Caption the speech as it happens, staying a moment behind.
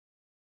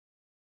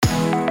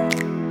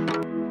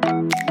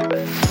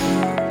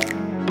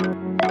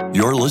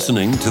You're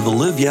listening to the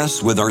Live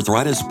Yes with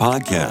Arthritis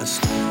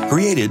podcast,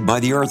 created by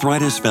the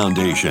Arthritis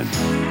Foundation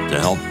to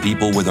help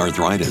people with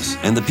arthritis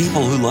and the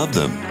people who love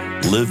them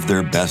live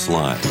their best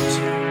lives.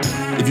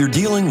 If you're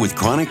dealing with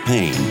chronic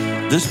pain,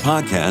 this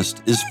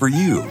podcast is for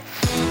you.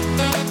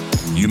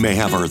 You may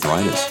have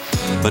arthritis,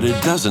 but it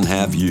doesn't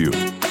have you.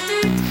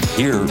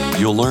 Here,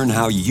 you'll learn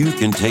how you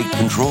can take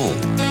control.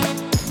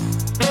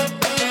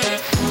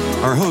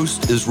 Our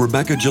host is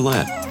Rebecca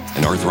Gillette,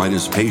 an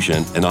arthritis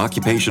patient and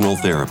occupational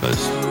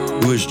therapist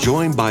who is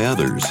joined by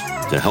others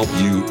to help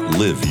you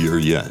live your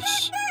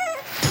yes.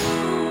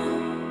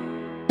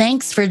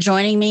 Thanks for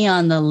joining me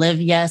on the Live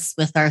Yes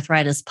with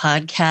Arthritis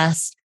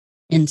podcast.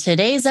 In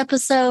today's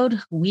episode,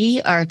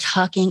 we are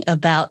talking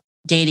about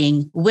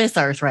dating with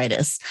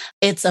arthritis.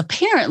 It's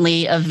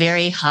apparently a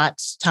very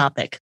hot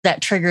topic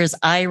that triggers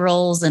eye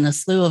rolls and a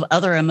slew of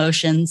other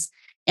emotions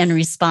and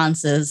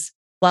responses.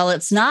 While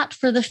it's not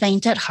for the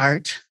faint at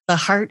heart, the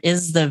heart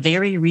is the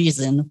very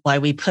reason why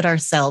we put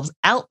ourselves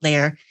out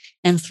there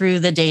and through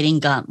the dating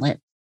gauntlet.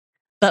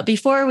 But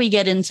before we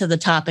get into the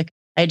topic,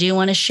 I do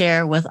want to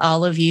share with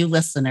all of you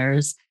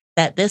listeners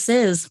that this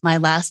is my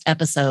last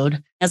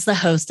episode as the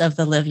host of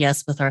the Live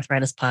Yes with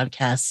Arthritis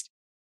podcast.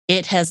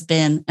 It has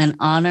been an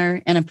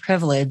honor and a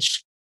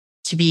privilege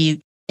to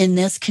be in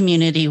this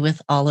community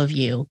with all of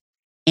you.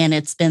 And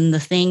it's been the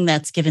thing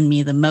that's given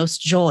me the most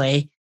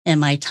joy in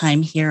my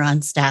time here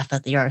on staff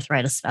at the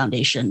Arthritis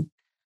Foundation.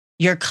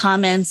 Your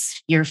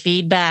comments, your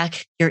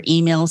feedback, your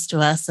emails to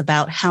us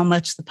about how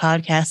much the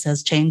podcast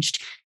has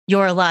changed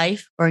your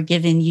life or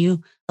given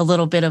you a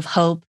little bit of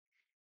hope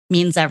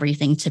means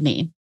everything to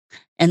me.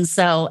 And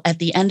so at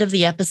the end of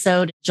the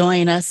episode,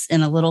 join us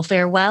in a little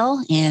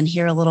farewell and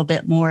hear a little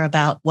bit more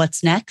about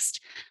what's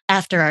next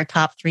after our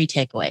top 3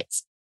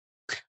 takeaways.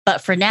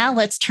 But for now,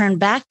 let's turn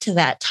back to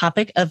that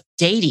topic of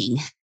dating.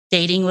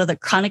 Dating with a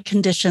chronic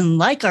condition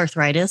like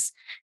arthritis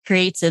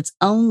creates its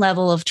own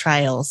level of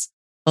trials,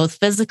 both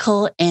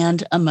physical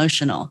and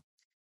emotional.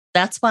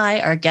 That's why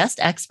our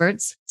guest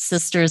experts,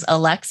 sisters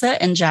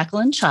Alexa and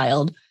Jacqueline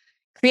Child,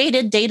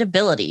 created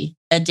Dateability,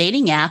 a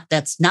dating app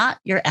that's not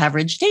your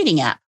average dating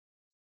app.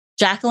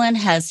 Jacqueline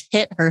has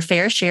hit her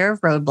fair share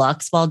of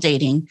roadblocks while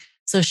dating,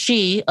 so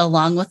she,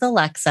 along with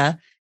Alexa,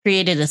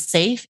 created a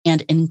safe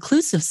and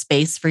inclusive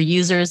space for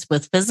users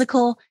with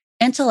physical,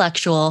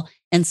 intellectual,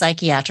 and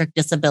psychiatric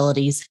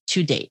disabilities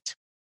to date.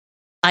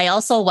 I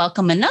also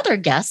welcome another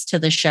guest to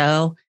the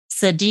show,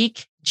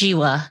 Sadiq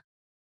Jiwa.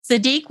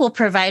 Sadiq will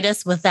provide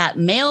us with that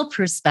male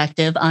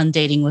perspective on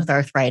dating with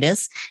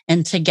arthritis,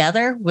 and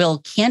together we'll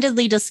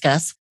candidly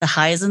discuss the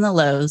highs and the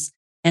lows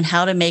and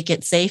how to make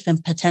it safe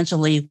and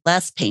potentially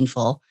less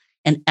painful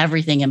and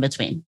everything in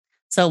between.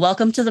 So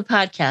welcome to the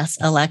podcast,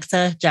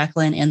 Alexa,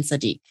 Jacqueline, and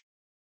Sadiq.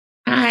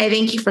 Hi,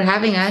 thank you for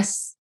having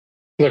us.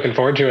 Looking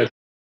forward to it.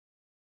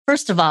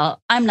 First of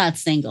all, I'm not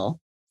single.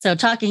 So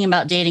talking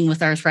about dating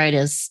with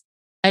arthritis,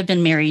 I've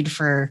been married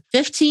for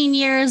 15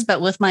 years,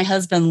 but with my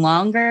husband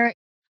longer.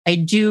 I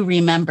do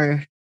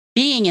remember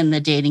being in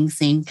the dating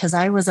scene because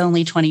I was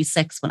only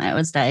 26 when I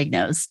was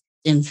diagnosed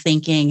and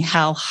thinking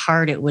how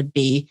hard it would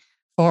be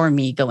for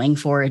me going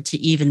forward to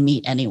even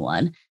meet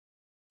anyone.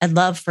 I'd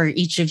love for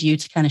each of you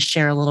to kind of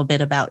share a little bit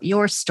about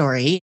your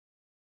story.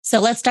 So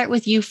let's start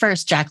with you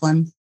first,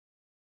 Jacqueline.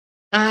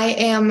 I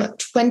am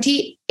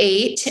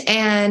 28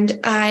 and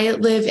I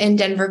live in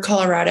Denver,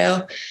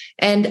 Colorado.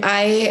 And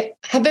I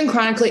have been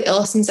chronically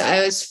ill since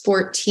I was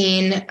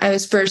 14. I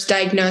was first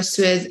diagnosed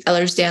with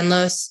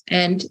Ehlers-Danlos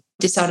and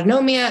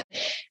dysautonomia.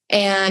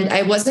 And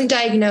I wasn't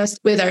diagnosed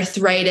with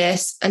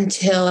arthritis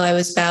until I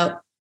was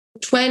about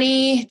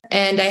 20.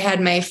 And I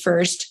had my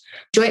first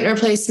joint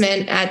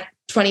replacement at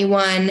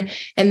 21.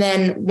 And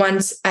then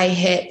once I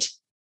hit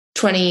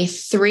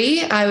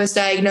 23, I was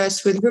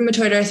diagnosed with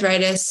rheumatoid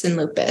arthritis and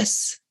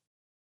lupus.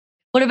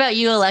 What about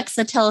you,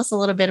 Alexa? Tell us a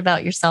little bit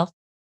about yourself.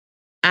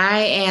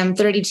 I am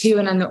 32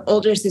 and I'm the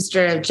older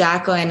sister of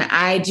Jacqueline.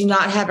 I do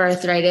not have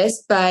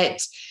arthritis,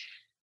 but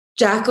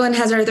Jacqueline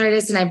has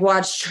arthritis and I've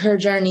watched her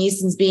journey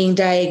since being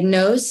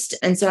diagnosed.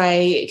 And so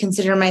I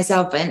consider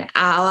myself an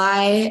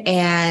ally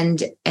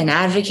and an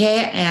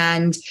advocate.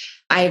 And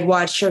I've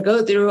watched her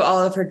go through all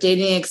of her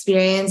dating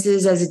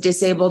experiences as a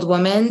disabled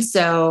woman.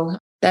 So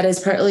that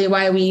is partly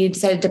why we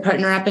decided to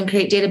partner up and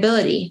create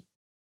Dateability.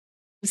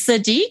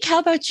 Sadiq, how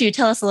about you?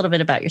 Tell us a little bit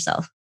about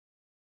yourself.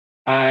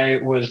 I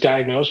was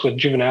diagnosed with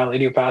juvenile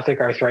idiopathic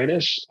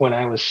arthritis when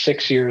I was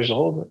 6 years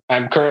old.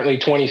 I'm currently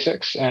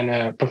 26 and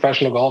a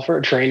professional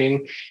golfer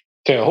training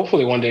to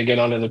hopefully one day get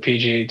onto the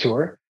PGA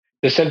Tour.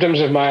 The symptoms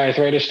of my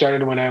arthritis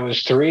started when I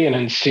was 3, and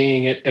then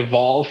seeing it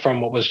evolve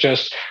from what was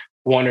just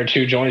 1 or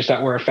 2 joints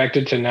that were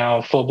affected to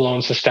now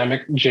full-blown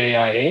systemic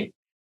JIA.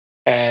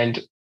 And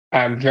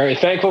I'm very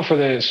thankful for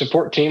the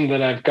support team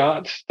that I've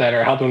got that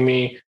are helping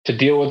me to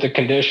deal with the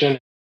condition.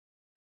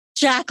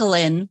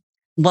 Jacqueline,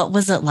 what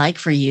was it like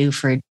for you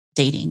for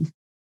dating?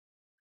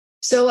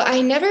 So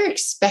I never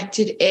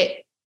expected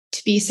it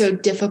to be so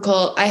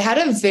difficult. I had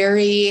a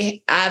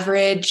very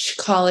average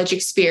college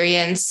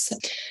experience,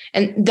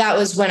 and that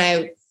was when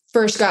I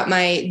first got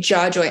my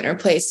jaw joint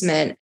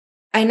replacement,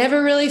 I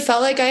never really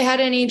felt like I had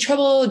any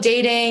trouble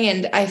dating,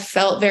 and I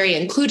felt very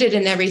included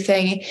in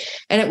everything.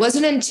 And it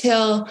wasn't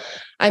until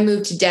I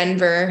moved to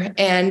Denver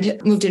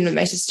and moved in with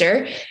my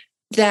sister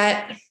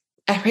that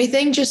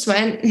everything just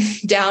went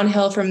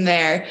downhill from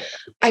there.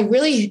 I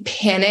really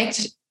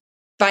panicked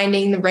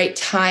finding the right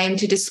time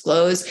to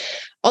disclose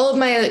all of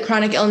my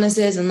chronic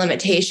illnesses and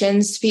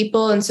limitations to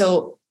people. And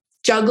so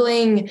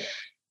juggling,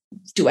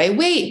 do I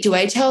wait? Do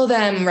I tell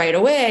them right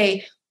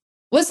away?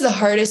 Was the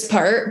hardest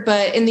part.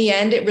 But in the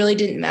end, it really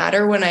didn't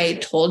matter when I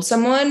told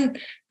someone.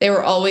 They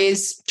were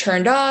always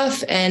turned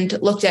off and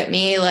looked at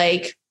me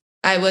like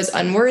I was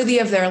unworthy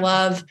of their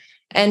love,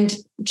 and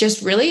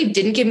just really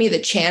didn't give me the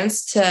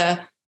chance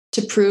to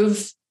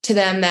prove to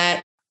them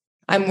that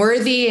I'm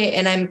worthy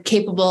and I'm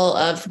capable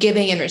of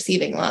giving and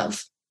receiving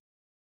love.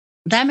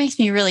 That makes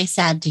me really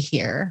sad to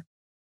hear.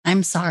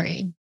 I'm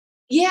sorry.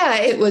 Yeah,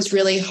 it was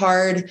really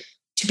hard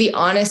to be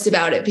honest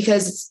about it,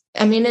 because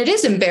it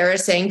is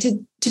embarrassing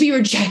to be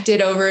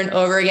rejected over and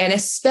over again,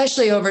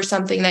 especially over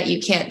something that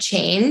you can't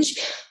change.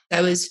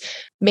 I was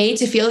made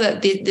to feel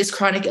that this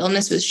chronic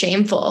illness was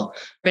shameful.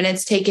 And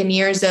it's taken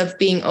years of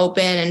being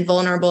open and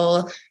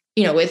vulnerable,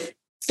 with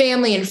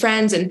family and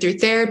friends and through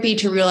therapy,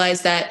 to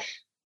realize that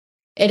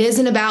it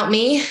isn't about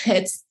me.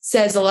 It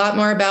says a lot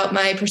more about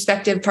my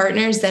prospective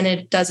partners than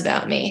it does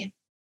about me.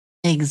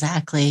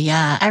 Exactly.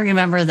 Yeah. I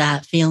remember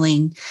that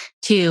feeling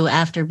too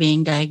after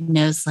being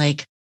diagnosed,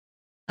 like,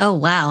 oh,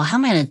 wow, how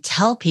am I going to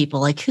tell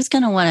people? Like, who's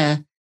going to want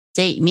to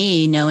date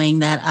me knowing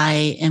that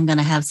I am going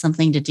to have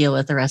something to deal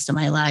with the rest of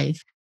my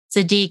life?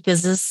 Sadiq,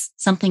 is this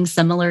something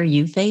similar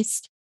you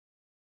faced?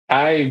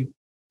 I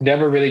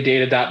never really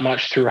dated that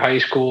much through high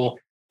school,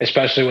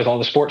 especially with all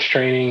the sports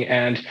training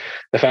and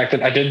the fact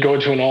that I did go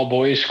to an all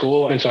boys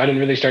school. And so I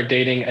didn't really start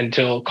dating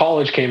until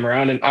college came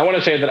around. And I want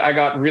to say that I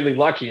got really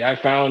lucky. I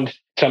found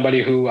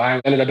somebody who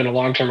I ended up in a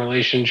long-term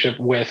relationship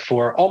with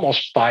for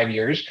almost 5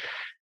 years.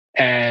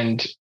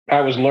 And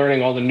I was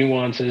learning all the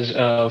nuances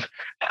of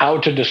how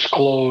to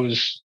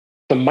disclose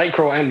the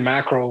micro and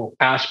macro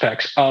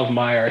aspects of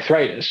my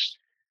arthritis.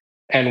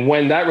 And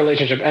when that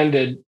relationship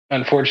ended,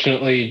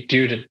 unfortunately,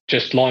 due to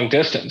just long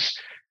distance,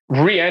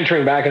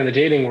 re-entering back into the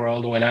dating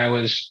world when I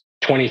was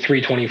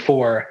 23,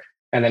 24,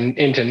 and then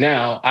into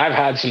now, I've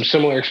had some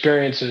similar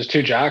experiences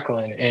to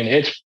Jacqueline, and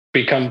it's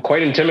become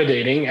quite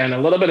intimidating and a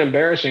little bit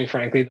embarrassing,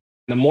 frankly,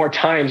 the more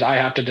times I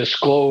have to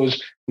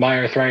disclose my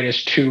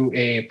arthritis to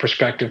a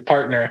prospective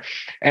partner.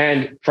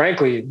 And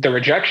frankly, the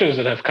rejections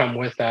that have come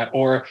with that,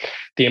 or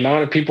the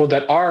amount of people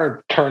that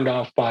are turned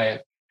off by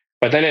it.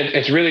 But then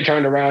it's really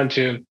turned around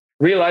to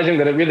realizing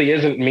that it really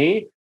isn't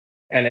me.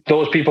 And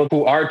those people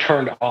who are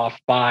turned off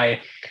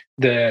by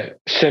the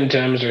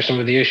symptoms or some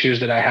of the issues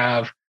that I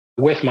have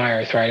with my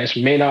arthritis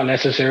may not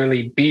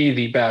necessarily be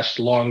the best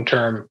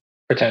long-term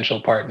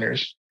potential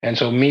partners. And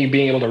so me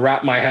being able to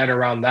wrap my head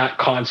around that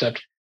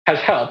concept has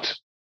helped.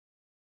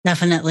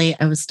 Definitely.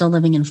 I was still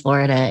living in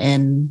Florida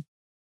in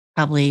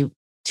probably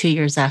 2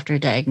 years after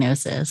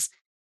diagnosis.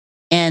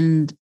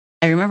 And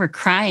I remember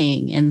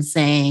crying and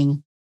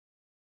saying,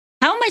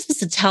 how am I supposed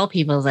to tell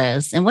people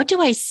this? And what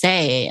do I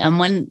say? And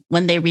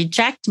when they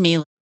reject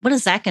me, what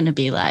is that going to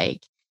be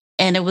like?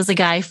 And it was a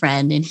guy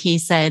friend. And he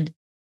said,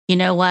 you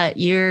know what?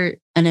 You're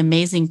an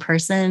amazing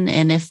person.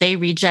 And if they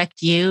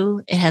reject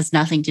you, it has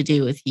nothing to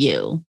do with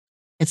you.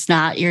 It's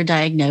not your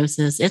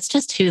diagnosis. It's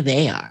just who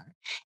they are.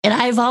 And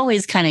I've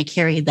always kind of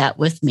carried that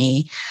with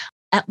me.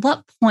 At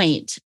what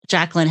point,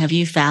 Jacqueline, have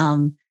you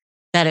found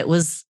that it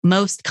was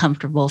most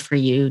comfortable for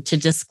you to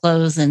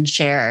disclose and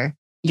share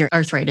your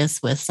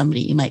arthritis with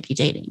somebody you might be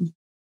dating?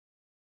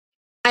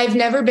 I've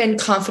never been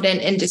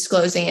confident in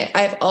disclosing it.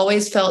 I've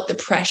always felt the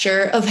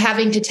pressure of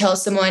having to tell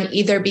someone,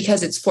 either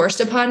because it's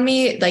forced upon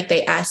me, like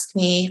they ask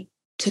me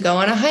to go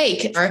on a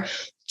hike, or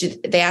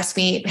they ask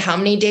me how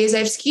many days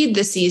I've skied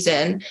this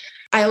season.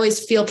 I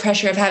always feel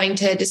pressure of having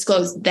to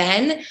disclose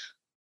then,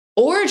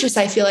 or just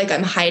I feel like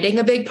I'm hiding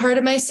a big part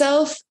of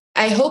myself.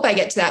 I hope I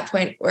get to that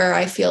point where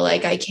I feel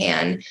like I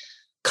can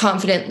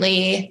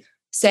confidently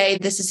say,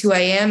 this is who I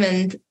am,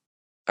 and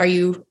are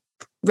you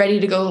ready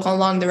to go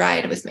along the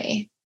ride with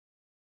me?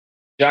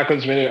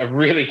 Jacqueline's made a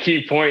really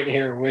key point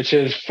here, which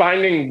is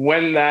finding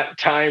when that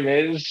time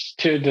is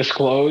to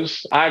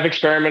disclose. I've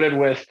experimented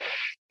with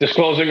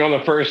disclosing on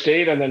the first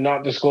date and then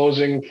not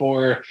disclosing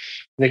for, I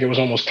think it was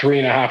almost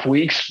 3.5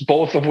 weeks,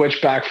 both of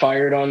which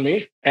backfired on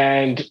me.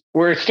 And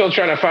we're still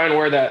trying to find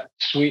where that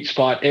sweet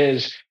spot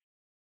is.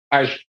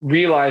 I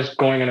realized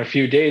going in a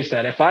few days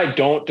that if I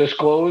don't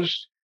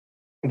disclose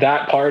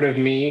that part of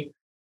me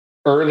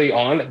early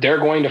on, they're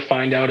going to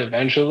find out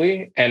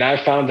eventually. And I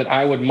found that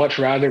I would much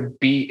rather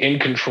be in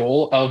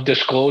control of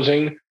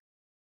disclosing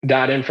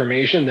that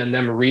information than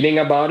them reading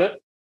about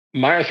it.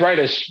 My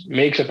arthritis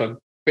makes up a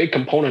big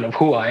component of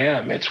who I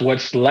am. It's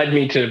what's led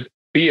me to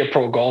be a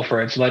pro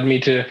golfer. It's led me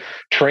to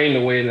train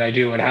the way that I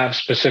do and have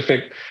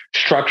specific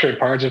structured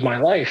parts of my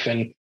life.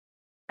 And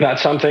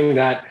that's something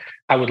that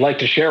I would like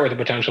to share with a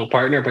potential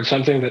partner, but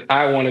something that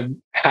I want to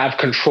have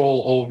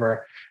control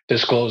over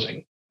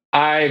disclosing.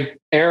 I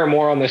err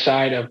more on the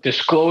side of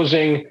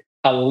disclosing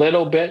a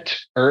little bit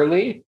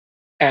early.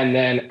 And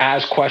then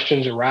as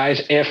questions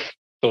arise, if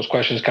those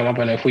questions come up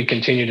and if we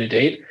continue to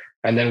date,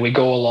 and then we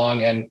go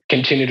along and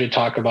continue to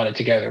talk about it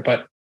together.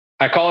 But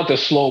I call it the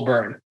slow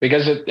burn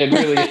because it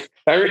really, it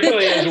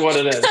really is what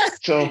it is.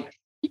 So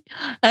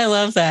I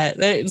love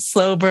that.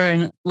 Slow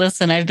burn.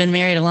 Listen, I've been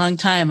married a long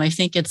time. I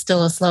think it's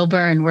still a slow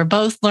burn. We're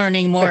both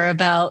learning more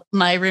about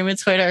my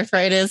rheumatoid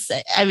arthritis.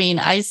 I mean,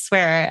 I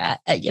swear,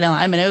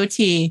 I'm an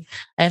OT.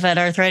 I've had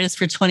arthritis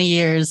for 20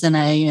 years, and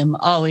I am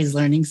always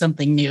learning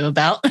something new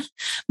about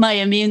my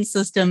immune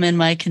system and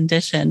my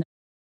condition.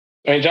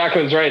 I mean,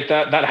 Jacqueline's right.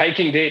 That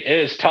hiking date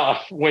is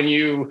tough when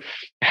you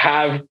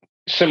have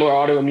similar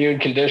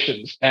autoimmune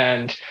conditions.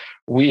 And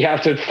we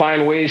have to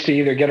find ways to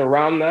either get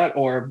around that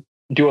or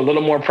do a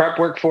little more prep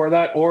work for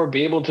that, or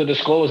be able to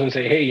disclose and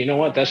say, hey, you know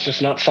what? That's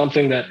just not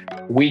something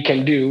that we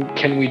can do.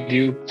 Can we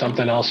do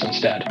something else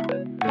instead?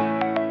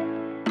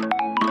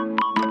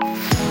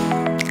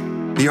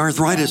 The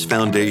Arthritis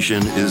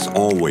Foundation is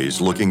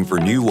always looking for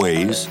new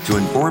ways to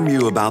inform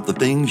you about the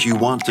things you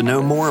want to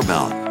know more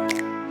about.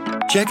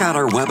 Check out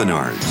our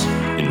webinars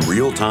in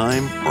real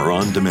time or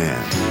on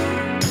demand.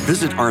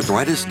 Visit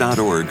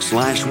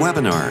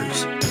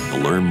arthritis.org/webinars to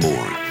learn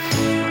more.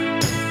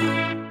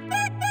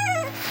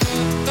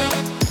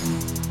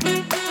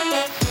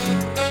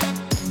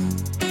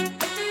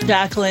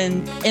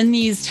 Jacqueline, in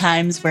these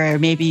times where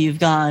maybe you've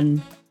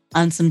gone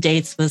on some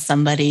dates with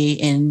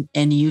somebody and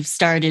you've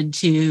started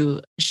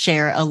to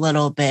share a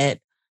little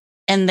bit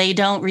and they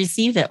don't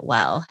receive it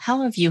well,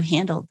 how have you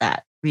handled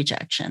that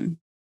rejection?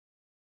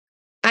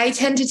 I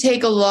tend to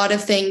take a lot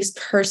of things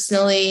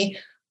personally.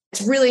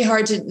 It's really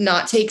hard to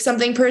not take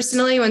something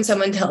personally when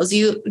someone tells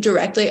you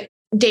directly,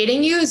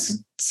 dating you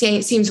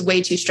seems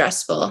way too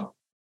stressful.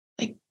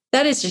 Like,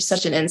 that is just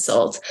such an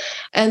insult.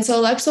 And so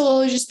Alexa will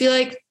always just be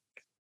like,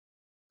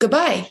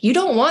 goodbye. You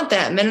don't want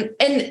them.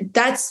 And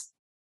that's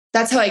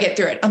how I get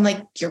through it. I'm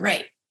like, you're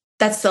right.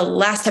 That's the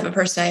last type of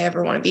person I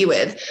ever want to be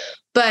with.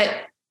 But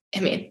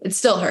I mean, it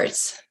still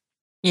hurts.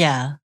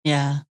 Yeah.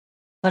 Yeah.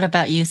 What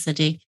about you,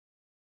 Sadiq?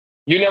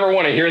 You never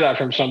want to hear that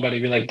from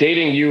somebody. Be like,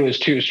 dating you is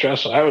too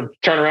stressful. I would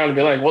turn around and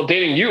be like, well,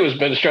 dating you has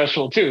been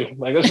stressful too.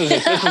 Like, this is a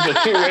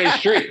two-way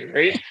street,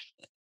 right?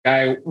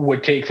 I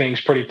would take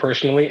things pretty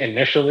personally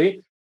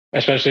initially,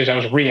 especially as I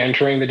was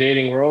re-entering the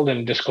dating world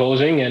and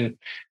disclosing. And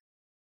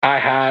I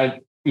had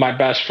my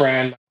best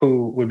friend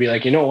who would be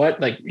like, you know what?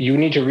 Like, you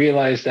need to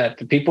realize that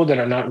the people that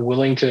are not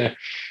willing to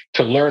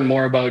learn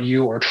more about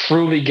you or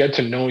truly get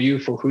to know you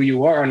for who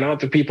you are not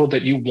the people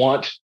that you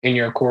want in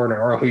your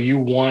corner or who you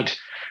want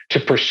to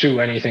pursue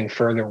anything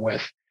further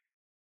with.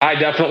 I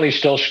definitely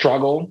still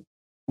struggle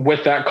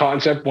with that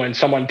concept when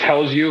someone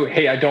tells you,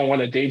 hey, I don't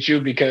want to date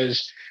you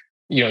because,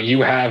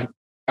 you have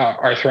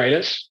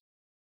arthritis.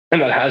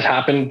 And that has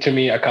happened to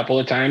me a couple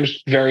of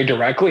times very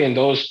directly. And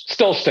those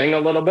still sting a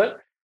little bit.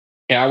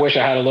 Yeah, I wish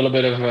I had a little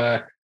bit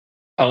of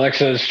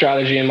Alexa's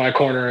strategy in my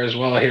corner as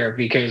well here,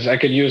 because I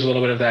could use a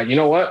little bit of that. You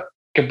know what?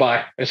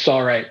 Goodbye. It's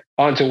all right.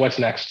 On to what's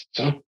next.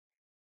 So,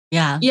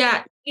 yeah.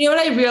 You know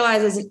what I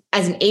realize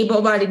as an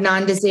able-bodied,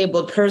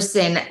 non-disabled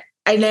person,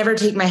 I never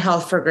take my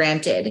health for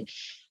granted.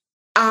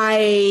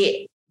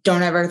 I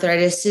don't have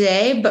arthritis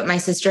today, but my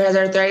sister has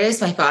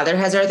arthritis. My father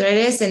has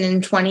arthritis. And in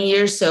 20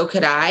 years, so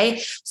could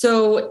I.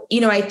 So,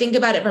 I think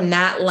about it from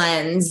that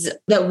lens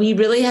that we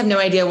really have no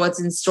idea what's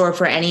in store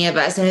for any of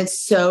us. And it's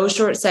so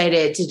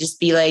short-sighted to just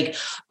be like,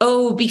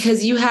 oh,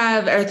 because you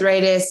have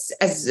arthritis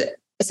as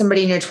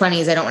somebody in your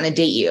 20s, I don't want to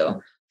date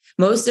you.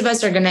 Most of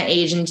us are going to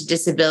age into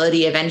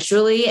disability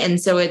eventually. And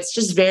so it's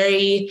just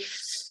it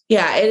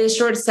is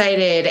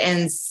short-sighted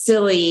and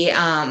silly.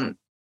 And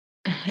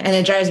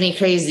it drives me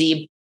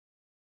crazy.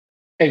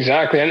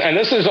 Exactly. And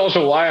this is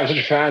also why I'm such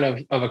a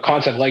fan of a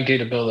concept like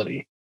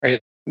dateability,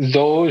 right?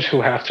 Those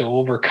who have to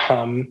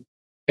overcome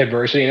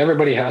adversity, and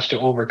everybody has to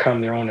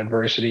overcome their own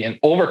adversity, and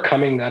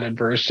overcoming that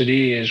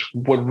adversity is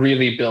what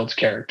really builds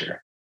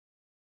character.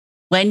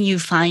 When you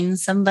find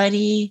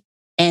somebody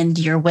and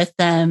you're with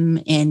them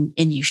and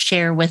you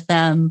share with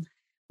them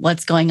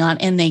what's going on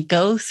and they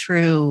go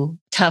through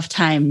tough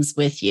times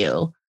with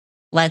you,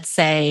 let's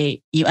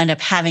say you end up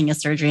having a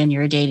surgery and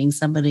you're dating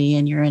somebody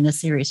and you're in a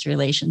serious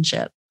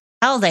relationship,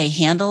 how they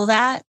handle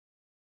that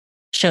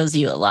shows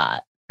you a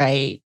lot,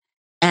 right?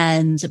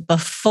 And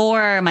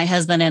before my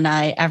husband and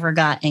I ever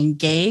got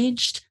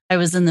engaged, I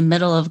was in the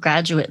middle of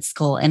graduate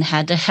school and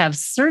had to have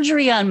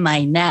surgery on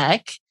my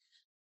neck.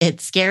 It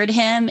scared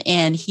him,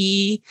 and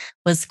he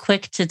was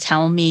quick to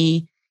tell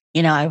me,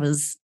 I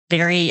was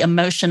very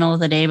emotional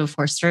the day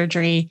before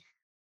surgery.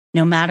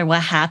 No matter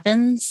what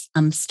happens,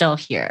 I'm still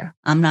here.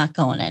 I'm not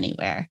going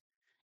anywhere.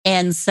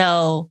 And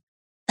so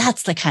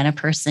that's the kind of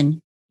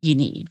person you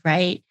need,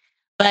 right?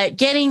 But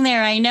getting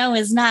there, I know,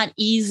 is not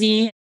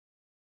easy.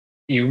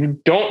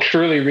 You don't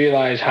truly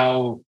realize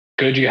how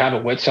good you have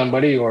it with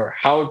somebody or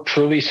how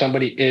truly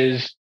somebody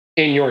is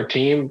in your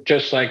team.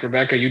 Just like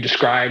Rebecca, you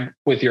described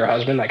with your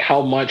husband, like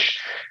how much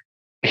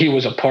he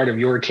was a part of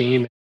your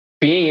team.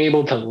 Being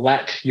able to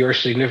let your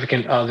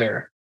significant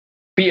other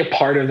be a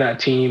part of that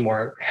team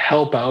or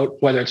help out,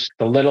 whether it's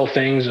the little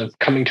things of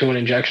coming to an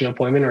injection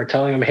appointment or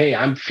telling them, hey,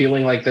 I'm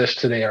feeling like this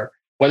today, or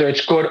whether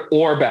it's good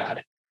or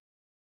bad,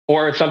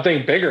 or it's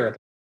something bigger.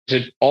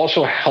 It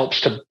also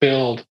helps to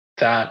build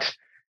that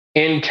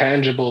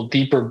intangible,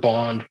 deeper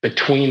bond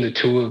between the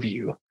two of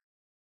you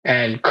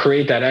and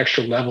create that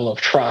extra level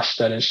of trust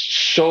that is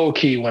so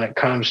key when it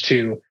comes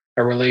to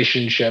a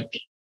relationship,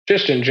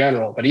 just in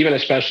general, but even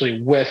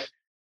especially with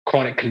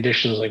chronic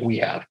conditions like we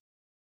have.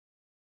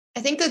 I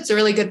think that's a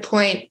really good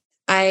point.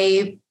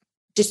 I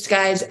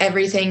disguise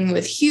everything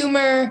with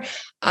humor.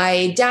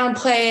 I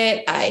downplay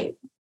it. I'm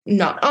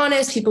not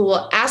honest. People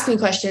will ask me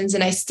questions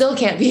and I still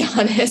can't be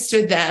honest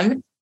with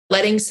them.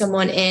 Letting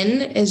someone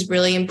in is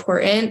really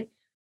important.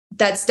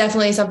 That's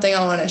definitely something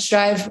I want to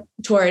strive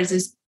towards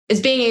is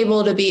being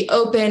able to be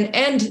open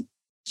and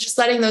just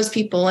letting those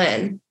people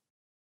in.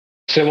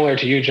 Similar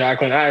to you,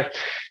 Jacqueline, I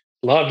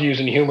love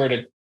using humor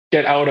to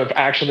get out of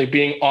actually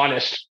being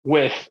honest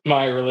with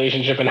my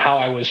relationship and how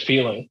I was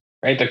feeling,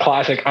 right? The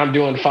classic, I'm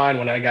doing fine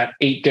when I got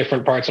 8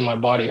 different parts of my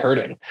body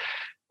hurting.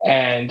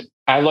 And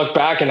I look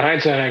back in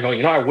hindsight and I go,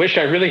 I wish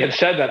I really had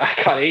said that I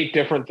got 8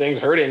 different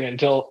things hurting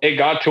until it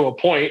got to a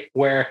point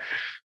where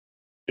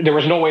there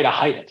was no way to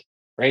hide it,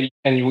 right?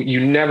 And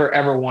you never,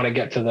 ever want to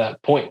get to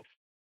that point.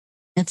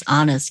 It's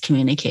honest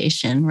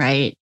communication,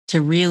 right?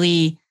 To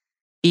really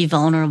be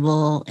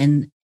vulnerable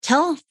and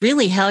tell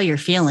really how you're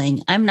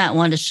feeling. I'm not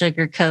one to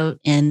sugarcoat,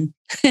 and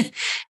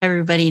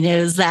everybody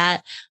knows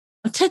that.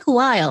 It took a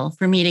while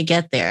for me to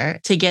get there,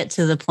 to get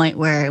to the point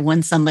where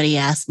when somebody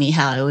asked me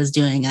how I was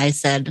doing, I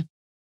said,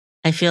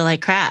 I feel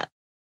like crap,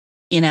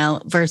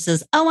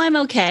 versus, oh, I'm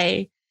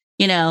okay.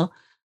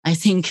 I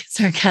think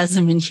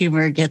sarcasm and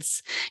humor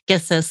gets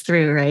us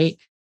through, right?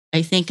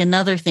 I think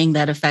another thing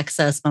that affects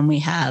us when we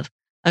have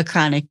a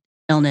chronic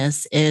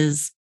illness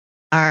is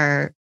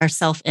our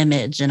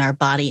self-image and our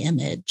body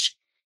image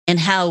and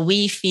how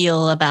we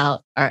feel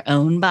about our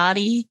own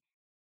body.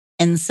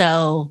 And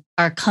so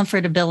our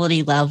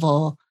comfortability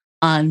level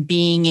on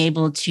being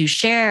able to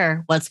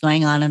share what's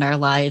going on in our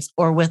lives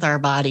or with our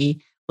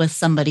body with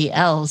somebody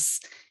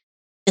else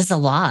is a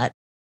lot.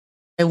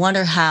 I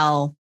wonder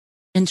how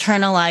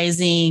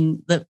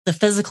internalizing the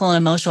physical and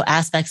emotional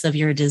aspects of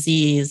your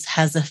disease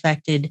has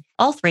affected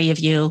all 3 of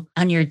you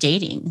on your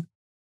dating.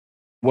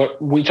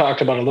 What we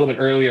talked about a little bit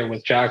earlier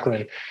with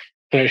Jacqueline,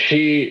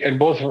 she and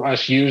both of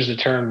us use the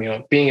term,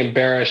 being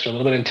embarrassed or a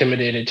little bit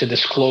intimidated to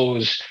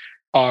disclose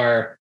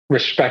our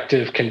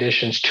respective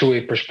conditions to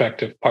a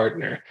prospective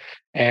partner.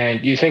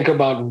 And you think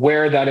about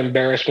where that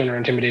embarrassment or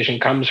intimidation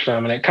comes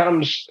from. And it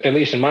comes, at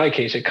least in my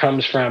case, it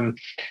comes from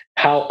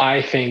how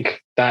I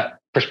think that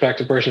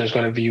prospective person is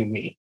going to view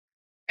me.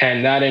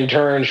 And that in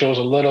turn shows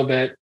a little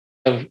bit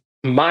of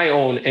my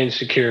own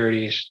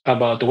insecurities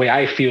about the way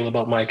I feel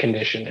about my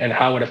condition and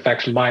how it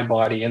affects my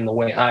body and the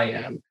way I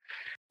am.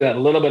 That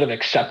little bit of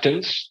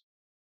acceptance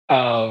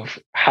of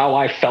how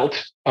I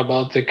felt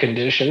about the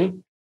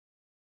condition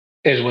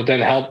is what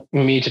then helped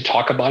me to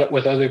talk about it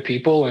with other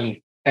people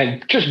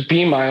and just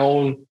be my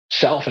own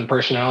self and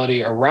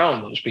personality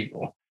around those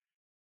people.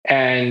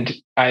 And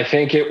I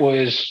think it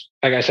was,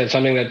 like I said,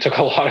 something that took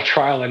a lot of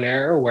trial and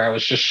error, where I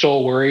was just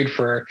so worried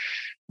for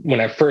when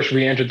I first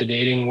re-entered the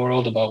dating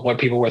world about what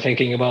people were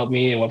thinking about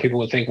me and what people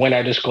would think when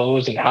I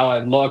disclosed and how I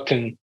looked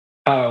and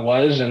how I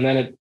was. And then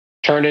it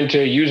turned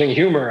into using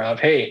humor of,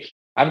 hey,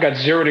 I've got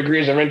 0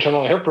 degrees of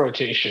internal hip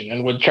rotation,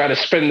 and would try to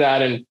spin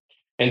that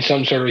in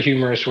some sort of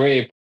humorous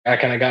way. I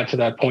kind of got to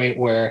that point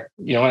where,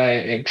 when I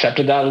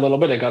accepted that a little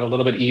bit, it got a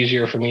little bit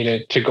easier for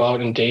me to go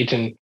out and date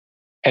and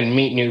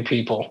meet new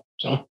people.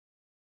 So.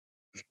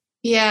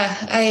 Yeah,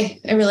 I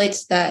relate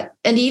to that.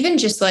 And even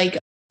just like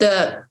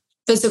the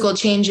physical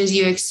changes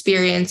you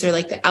experience, or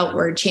like the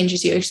outward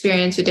changes you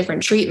experience with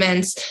different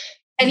treatments,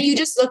 and you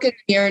just look in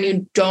the mirror and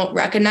you don't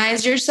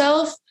recognize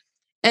yourself.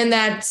 And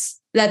that's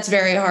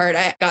very hard.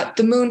 I got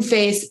the moon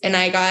face and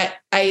I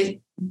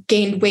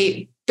gained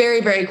weight very,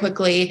 very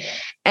quickly.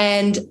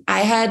 And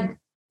I had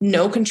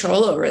no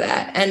control over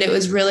that. And it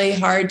was really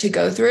hard to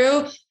go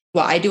through.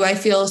 Why do I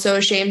feel so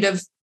ashamed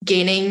of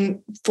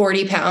gaining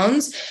 40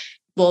 pounds?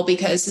 Well,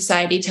 because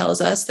society tells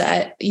us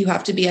that you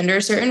have to be under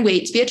a certain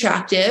weight to be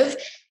attractive.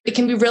 It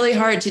can be really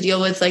hard to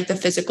deal with like the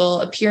physical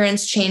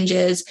appearance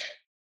changes.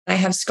 I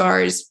have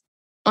scars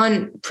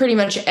on pretty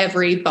much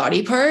every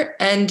body part,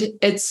 and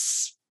it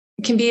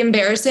can be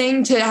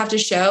embarrassing to have to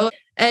show.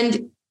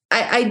 And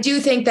I do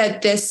think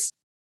that this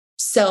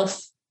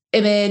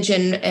self-image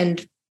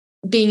and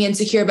being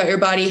insecure about your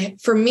body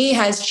for me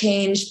has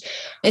changed,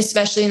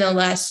 especially in the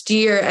last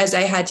year, as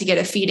I had to get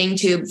a feeding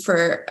tube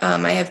for,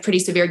 I have pretty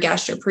severe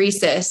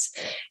gastroparesis.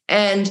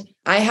 And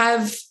I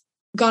have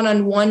gone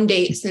on 1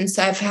 date since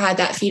I've had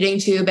that feeding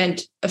tube.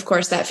 And of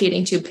course, that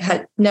feeding tube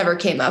never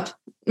came up.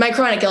 My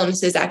chronic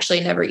illnesses actually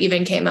never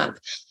even came up.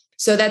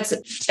 So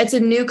it's a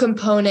new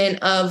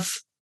component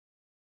of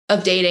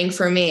dating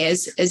for me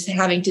is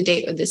having to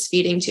date with this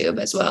feeding tube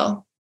as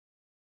well.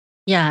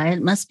 Yeah,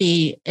 it must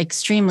be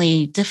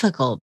extremely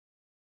difficult.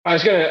 I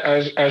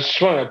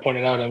just want to point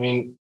it out. I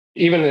mean,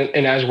 even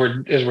as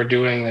we're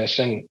doing this,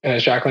 and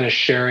as Jacqueline is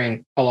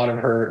sharing a lot of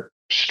her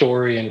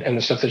story and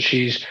the stuff that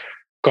she's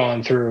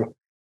gone through,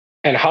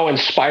 and how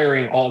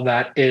inspiring all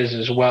that is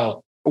as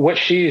well. What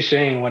she's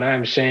saying, what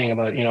I'm saying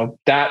about,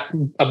 that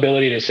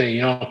ability to say,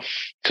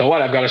 so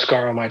what, I've got a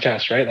scar on my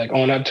chest, right? Like,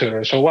 own up to it.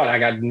 Or so what, I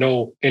got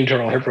no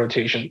internal hip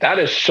rotation. That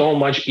is so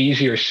much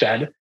easier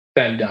said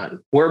than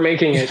done. We're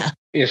making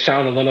it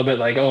sound a little bit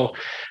like,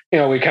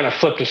 we kind of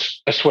flipped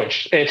a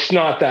switch. It's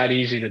not that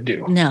easy to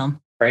do. No.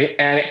 Right.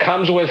 And it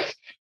comes with,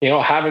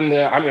 having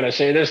I'm going to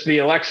say this, the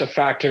Alexa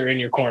factor in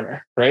your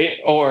corner, right?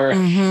 Or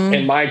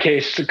in my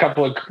case, a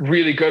couple of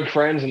really good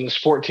friends in the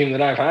sport team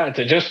that I've had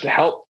to just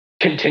help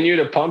continue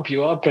to pump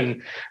you up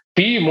and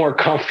be more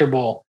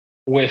comfortable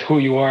with who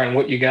you are and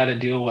what you got to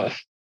deal with.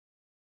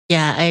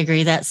 Yeah, I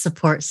agree. That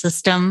support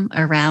system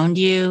around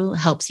you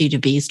helps you to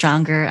be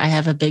stronger. I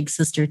have a big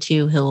sister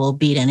too who will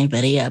beat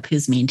anybody up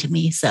who's mean to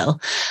me. So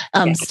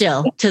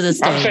still to this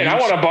day. I'm saying I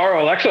want to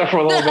borrow Alexa for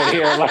a little bit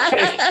here.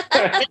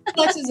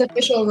 Alexa's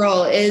official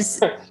role is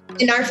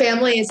in our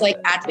family is like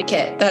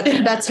advocate.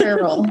 That's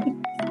her role.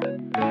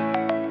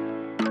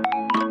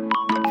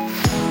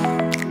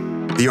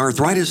 The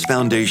Arthritis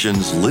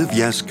Foundation's Live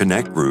Yes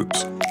Connect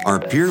groups are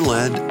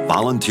peer-led,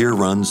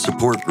 volunteer-run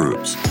support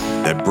groups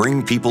that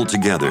bring people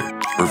together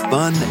for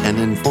fun and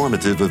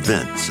informative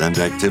events and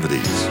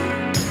activities.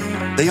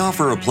 They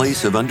offer a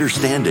place of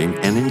understanding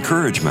and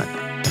encouragement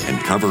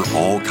and cover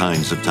all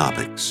kinds of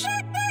topics.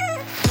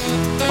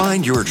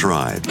 Find your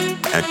tribe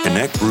at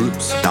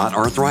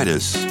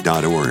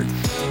connectgroups.arthritis.org.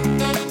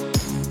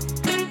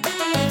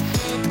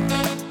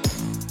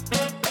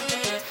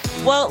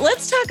 Well,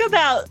 let's talk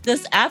about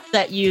this app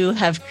that you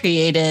have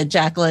created,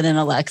 Jacqueline and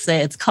Alexa.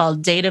 It's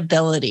called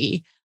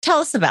Dateability. Tell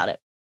us about it.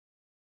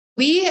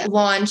 We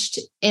launched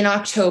in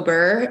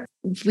October.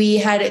 We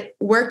had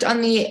worked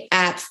on the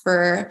app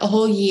for a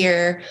whole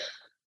year,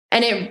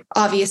 and it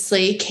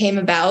obviously came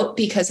about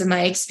because of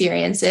my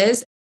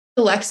experiences.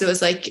 Alexa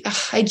was like,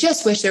 I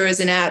just wish there was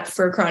an app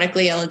for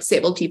chronically ill and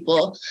disabled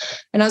people.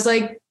 And I was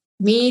like,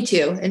 me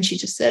too. And she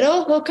just said,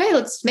 oh, okay,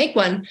 let's make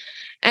one.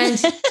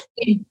 And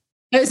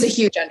it was a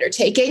huge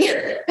undertaking.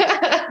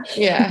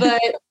 Yeah.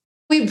 But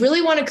we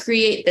really want to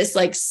create this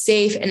like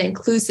safe and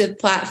inclusive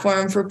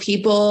platform for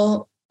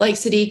people like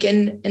Sadiq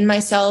and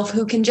myself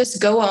who can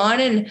just go on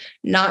and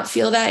not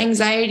feel that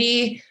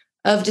anxiety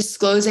of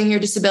disclosing your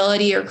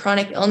disability or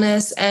chronic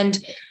illness, and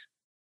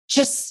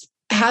just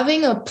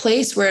having a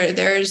place where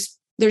there's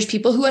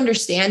people who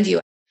understand you.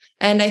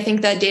 And I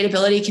think that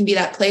Dateability can be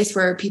that place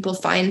where people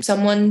find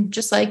someone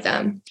just like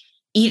them.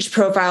 Each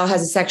profile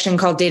has a section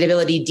called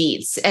Dateability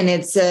Deets, and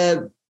it's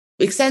a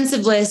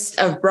extensive list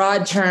of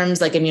broad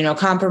terms like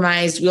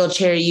immunocompromised,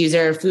 wheelchair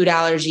user, food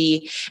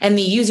allergy, and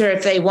the user,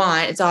 if they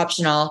want, it's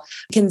optional,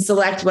 can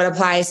select what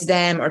applies to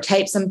them or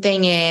type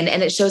something in,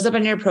 and it shows up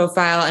on your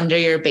profile under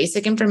your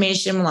basic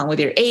information along with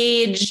your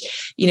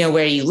age,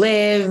 where you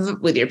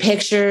live, with your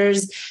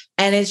pictures.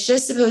 And it's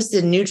just supposed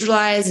to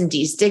neutralize and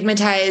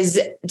destigmatize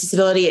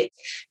disability.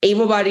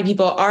 Able-bodied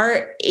people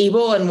are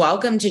able and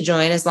welcome to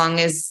join as long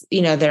as,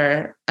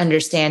 they're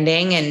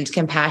understanding and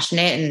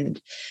compassionate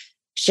and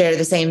share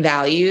the same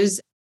values.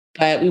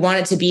 But we want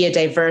it to be a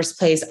diverse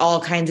place,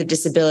 all kinds of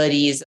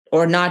disabilities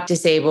or not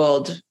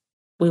disabled.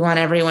 We want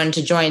everyone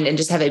to join and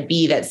just have it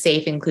be that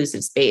safe,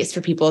 inclusive space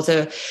for people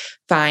to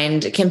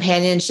find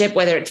companionship,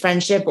 whether it's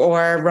friendship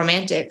or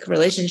romantic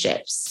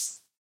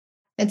relationships.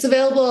 It's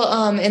available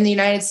in the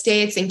United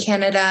States and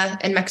Canada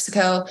and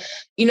Mexico.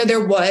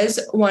 There was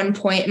one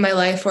point in my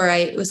life where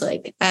I was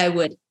like, I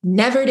would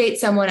never date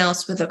someone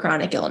else with a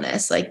chronic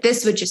illness. Like,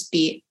 this would just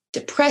be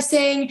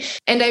depressing.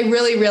 And I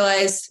really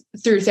realized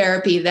through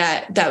therapy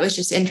that was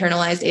just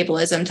internalized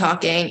ableism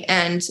talking.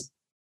 And,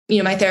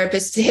 my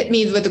therapist hit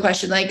me with the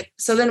question, like,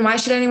 so then why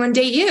should anyone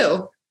date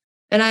you?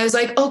 And I was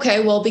like,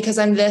 okay, well, because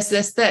I'm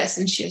this.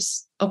 And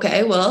she's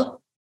okay,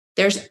 well,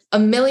 there's a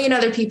million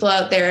other people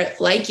out there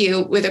like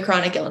you with a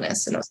chronic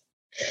illness. And I was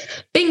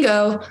like,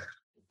 bingo,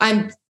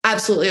 I'm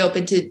absolutely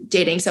open to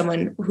dating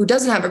someone who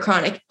doesn't have a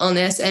chronic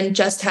illness and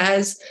just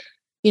has,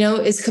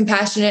 is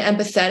compassionate,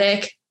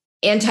 empathetic,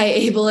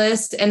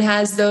 anti-ableist, and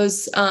has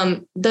those,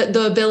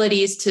 the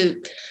abilities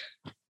to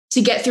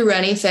get through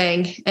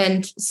anything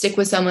and stick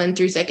with someone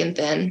through thick and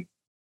thin.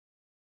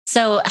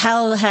 So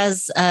how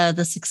has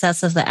the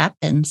success of the app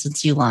been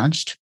since you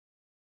launched?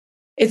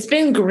 It's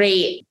been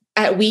great.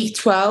 At week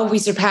 12, we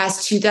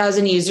surpassed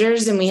 2,000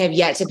 users, and we have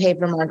yet to pay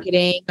for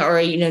marketing or,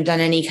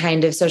 done any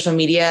kind of social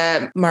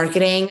media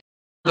marketing.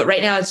 But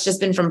right now it's just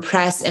been from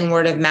press and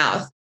word of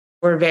mouth.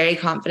 We're very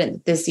confident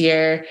that this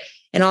year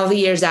and all the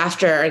years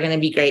after are going to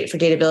be great for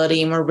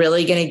Dateability. And we're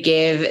really going to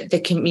give the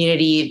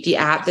community the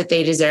app that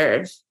they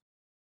deserve.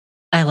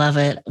 I love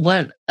it.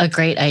 What a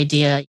great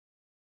idea.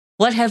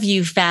 What have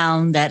you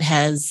found that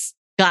has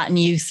gotten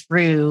you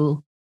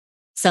through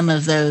some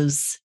of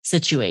those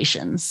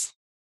situations?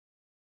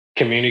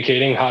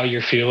 Communicating how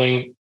you're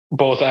feeling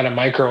both at a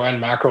micro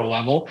and macro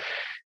level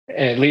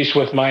at least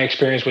with my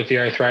experience with the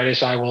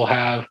arthritis, I will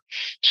have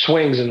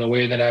swings in the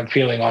way that I'm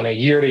feeling on a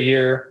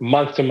year-to-year,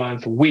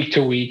 month-to-month,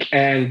 week-to-week,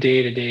 and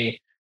day-to-day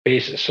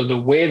basis. So the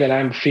way that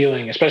I'm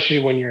feeling, especially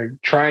when you're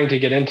trying to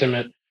get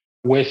intimate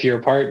with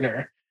your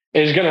partner,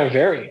 is going to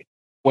vary.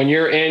 When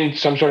you're in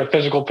some sort of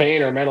physical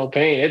pain or mental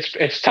pain,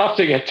 it's tough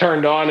to get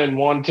turned on and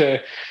want to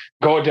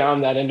go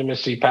down that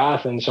intimacy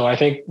path. And so I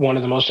think one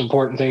of the most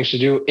important things to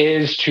do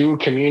is to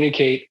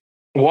communicate,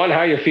 one,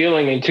 how you're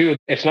feeling, and two,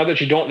 it's not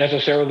that you don't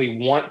necessarily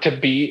want to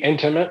be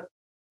intimate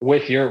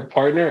with your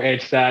partner.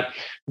 It's that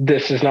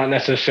this is not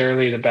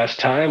necessarily the best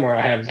time, or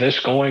I have this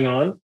going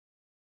on.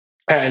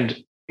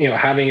 And,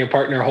 having your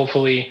partner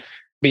hopefully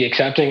be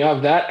accepting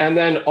of that. And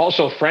then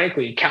also,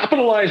 frankly,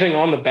 capitalizing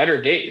on the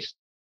better days,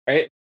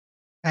 right?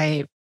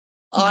 Right.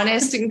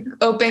 Honest and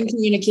open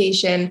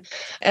communication.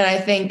 And I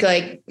think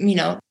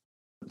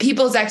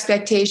people's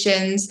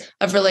expectations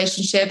of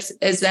relationships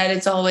is that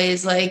it's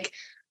always like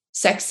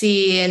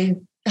sexy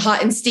and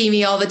hot and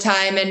steamy all the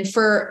time. And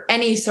for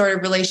any sort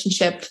of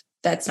relationship,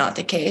 that's not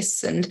the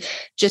case. And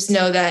just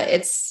know that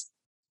it's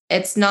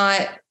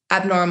not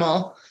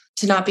abnormal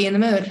to not be in the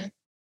mood.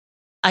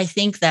 I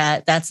think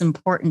that that's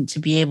important, to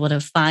be able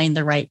to find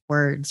the right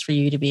words for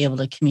you to be able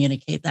to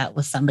communicate that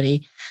with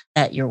somebody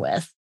that you're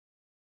with.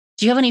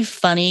 Do you have any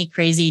funny,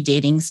 crazy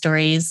dating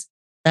stories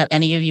that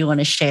any of you want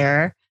to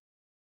share?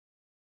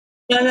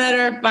 None that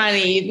are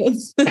funny.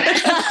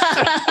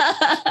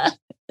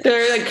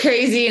 They're like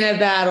crazy in a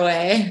bad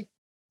way.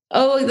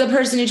 Oh, the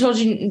person who told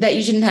you that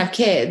you shouldn't have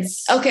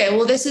kids. Okay,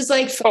 well, this is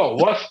like... Oh,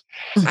 what?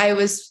 I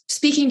was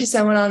speaking to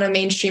someone on a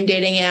mainstream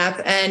dating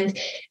app, and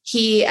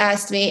he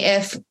asked me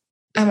if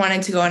I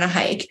wanted to go on a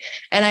hike.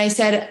 And I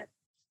said,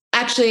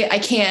 actually, I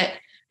can't.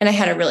 And I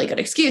had a really good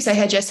excuse. I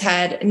had just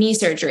had knee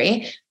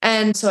surgery.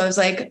 And so I was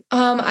like,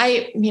 I'm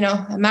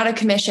out of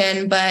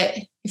commission, but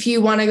if you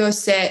want to go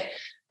sit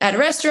at a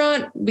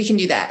restaurant, we can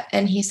do that.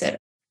 And he said,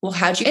 well,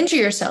 how'd you injure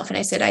yourself? And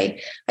I said, I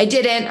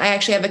didn't. I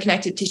actually have a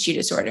connective tissue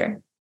disorder.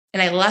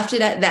 And I left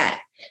it at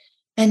that.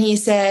 And he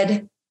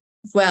said,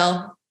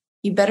 well,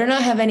 you better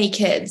not have any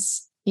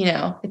kids.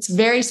 It's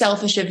very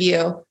selfish of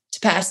you to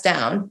pass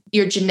down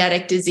your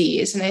genetic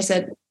disease. And I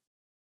said,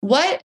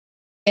 what?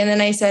 And then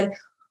I said,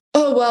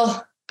 oh,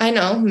 well, I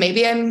know,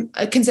 maybe I'm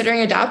considering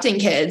adopting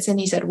kids. And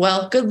he said,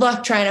 well, good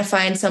luck trying to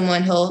find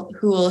someone who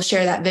will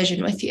share that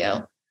vision with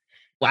you.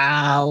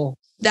 Wow.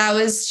 That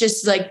was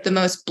just like the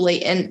most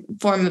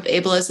blatant form of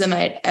ableism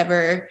I'd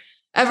ever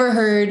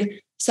heard.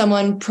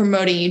 Someone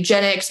promoting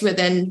eugenics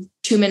within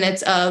 2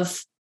 minutes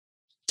of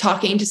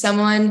talking to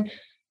someone.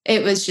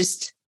 It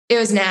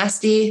was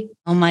nasty.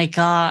 Oh my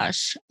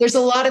gosh. There's a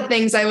lot of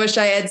things I wish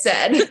I had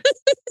said.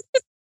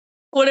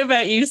 What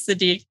about you,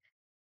 Sadiq?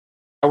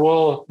 I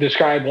will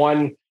describe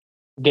one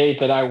date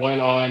that I went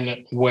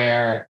on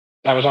where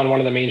I was on one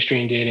of the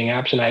mainstream dating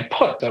apps, and I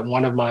put that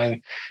one of my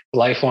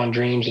lifelong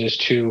dreams is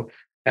to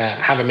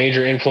have a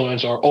major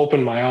influence or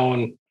open my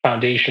own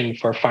foundation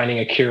for finding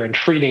a cure and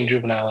treating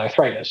juvenile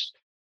arthritis.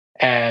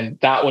 And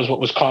that was what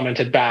was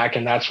commented back.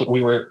 And that's what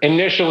we were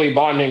initially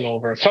bonding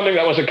over. Something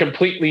that was a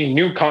completely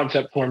new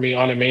concept for me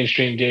on a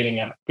mainstream dating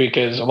app,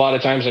 because a lot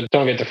of times I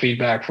don't get the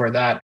feedback for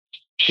that.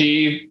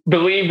 She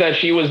believed that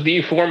she was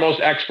the foremost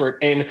expert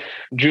in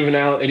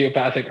juvenile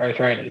idiopathic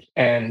arthritis,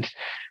 and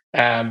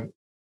spent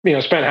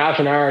half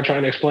an hour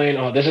trying to explain,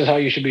 oh, this is how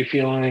you should be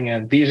feeling,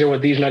 and these are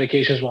what these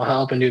medications will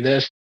help, and do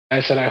this.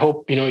 I said, I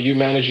hope you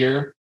manage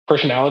your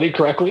personality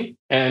correctly,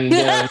 and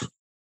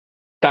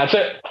that's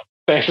it.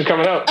 Thanks for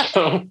coming out.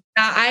 So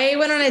I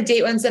went on a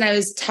date once and I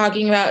was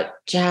talking about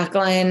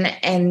Jacqueline,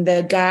 and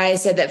the guy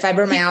said that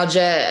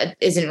fibromyalgia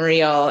isn't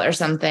real or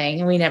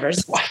something. We never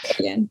spoke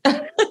again. And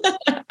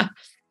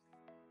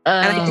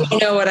I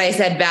don't know what I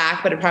said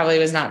back, but it probably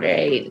was not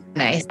very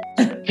nice.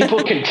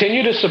 People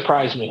continue to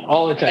surprise me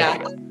all the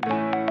time.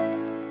 Yeah.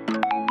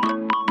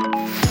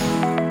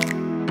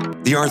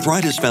 The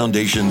Arthritis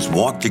Foundation's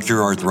Walk to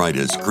Cure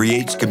Arthritis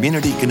creates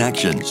community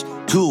connections,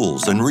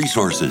 tools, and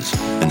resources,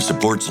 and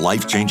supports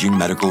life-changing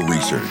medical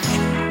research.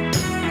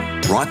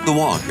 Rock the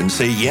walk and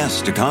say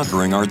yes to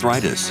conquering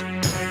arthritis.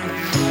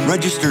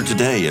 Register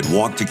today at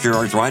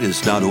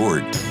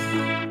walktocurearthritis.org.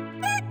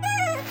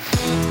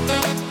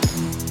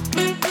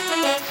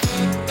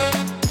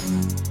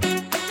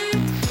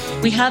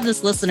 We have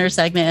this listener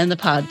segment in the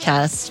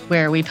podcast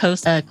where we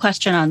post a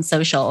question on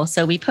social.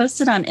 So we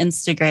posted on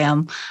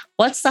Instagram,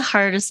 what's the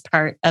hardest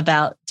part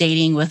about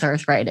dating with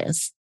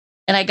arthritis?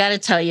 And I got to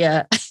tell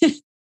you,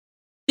 this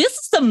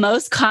is the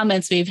most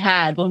comments we've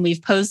had when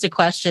we've posed a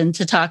question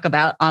to talk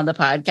about on the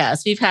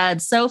podcast. We've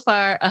had so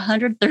far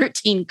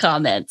 113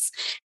 comments.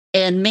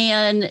 And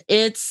man,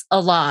 it's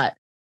a lot.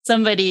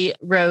 Somebody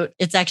wrote,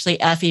 it's actually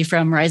Effie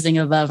from Rising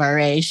Above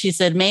RA. She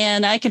said,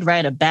 man, I could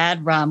write a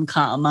bad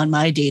rom-com on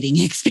my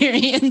dating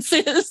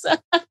experiences.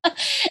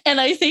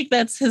 And I think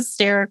that's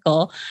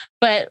hysterical.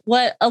 But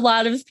what a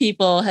lot of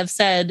people have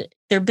said,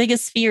 their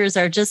biggest fears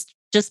are just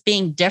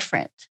being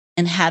different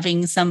and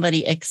having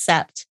somebody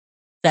accept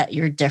that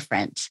you're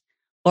different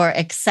or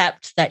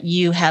accept that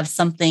you have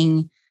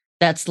something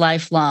that's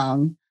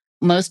lifelong.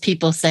 Most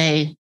people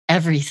say,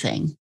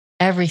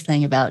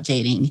 everything about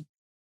dating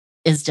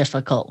is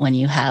difficult when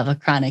you have a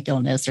chronic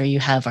illness or you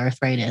have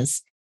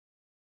arthritis.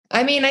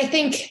 I mean, I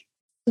think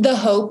the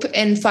hope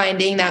in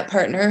finding that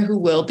partner who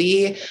will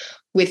be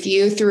with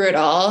you through it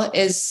all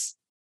is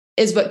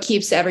what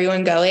keeps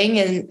everyone going,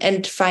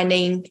 and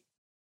finding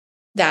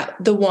that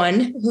the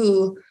one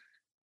who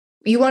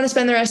you want to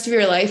spend the rest of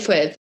your life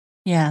with.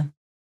 Yeah.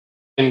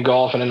 In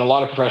golf and in a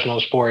lot of professional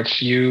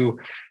sports, you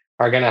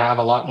are going to have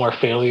a lot more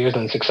failures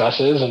than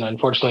successes. And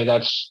unfortunately,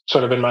 that's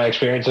sort of been my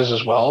experiences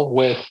as well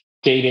with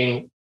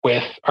dating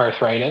with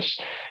arthritis.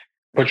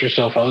 Put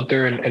yourself out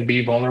there and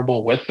be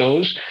vulnerable with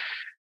those,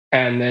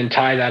 and then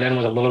tie that in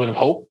with a little bit of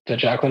hope that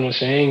Jacqueline was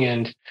saying.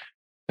 And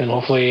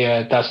hopefully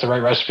that's the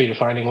right recipe to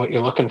finding what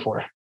you're looking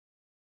for.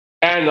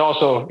 And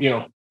also,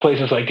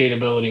 places like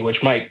Dateability,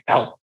 which might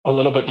help a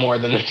little bit more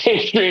than the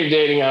mainstream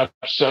dating app.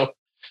 So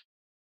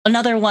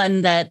another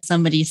one that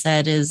somebody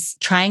said is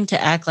trying to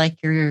act like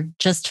you're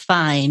just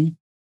fine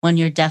when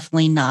you're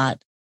definitely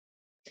not.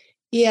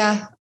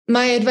 Yeah.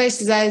 My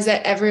advice is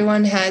that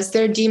everyone has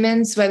their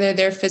demons, whether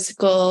they're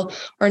physical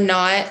or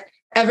not.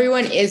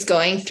 Everyone is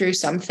going through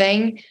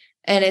something,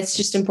 and it's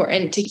just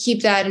important to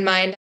keep that in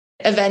mind.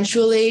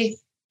 Eventually,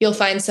 you'll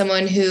find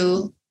someone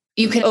who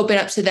you can open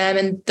up to them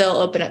and they'll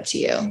open up to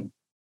you.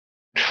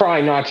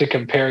 Try not to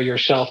compare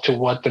yourself to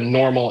what the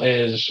normal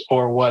is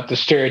or what the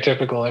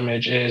stereotypical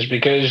image is,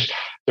 because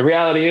the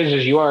reality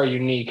is you are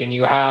unique and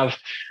you have,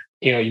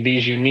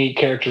 these unique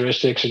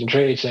characteristics and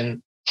traits,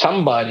 and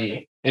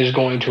somebody is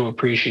going to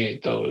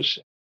appreciate those.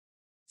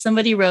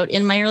 Somebody wrote,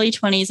 in my early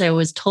 20s, I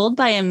was told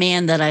by a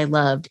man that I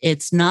loved,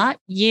 it's not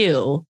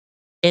you,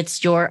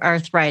 it's your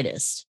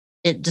arthritis.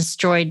 It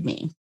destroyed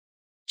me.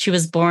 She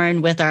was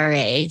born with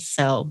RA,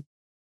 so.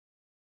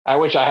 I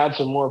wish I had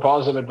some more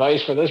positive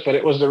advice for this, but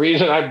it was the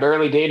reason I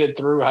barely dated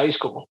through high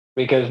school,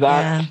 because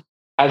that,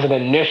 as an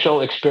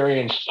initial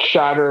experience,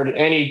 shattered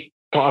any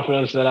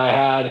confidence that I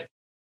had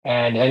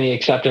and any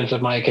acceptance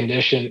of my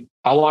condition,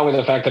 along with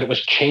the fact that it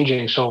was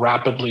changing so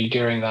rapidly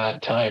during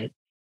that time.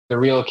 The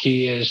real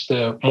key is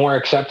the more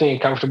accepting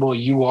and comfortable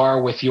you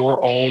are with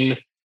your own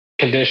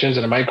conditions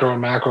at a micro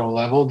and macro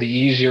level, the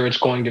easier it's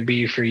going to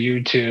be for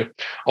you to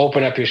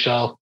open up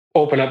yourself,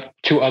 open up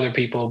to other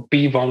people,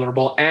 be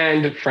vulnerable,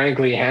 and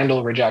frankly,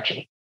 handle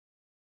rejection.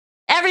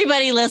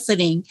 Everybody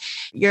listening,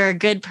 you're a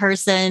good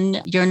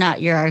person. You're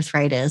not your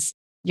arthritis.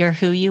 You're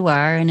who you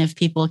are. And if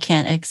people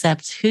can't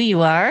accept who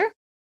you are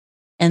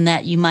and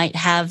that you might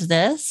have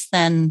this,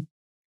 then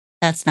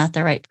that's not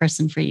the right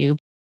person for you.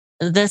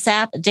 This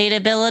app,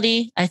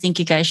 Dateability, I think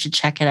you guys should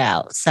check it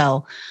out.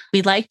 So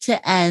we'd like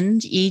to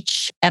end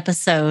each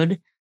episode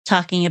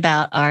talking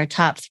about our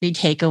top 3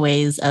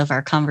 takeaways of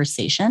our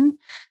conversation.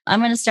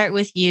 I'm going to start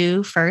with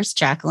you first,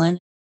 Jacqueline.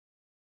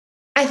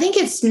 I think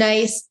it's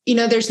nice.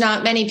 There's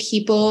not many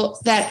people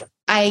that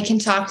I can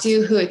talk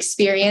to who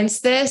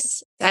experience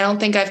this. I don't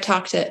think I've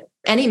talked to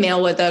any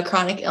male with a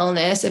chronic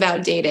illness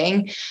about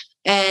dating.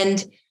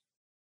 And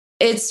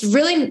it's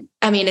really,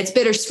 it's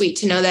bittersweet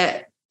to know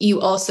that you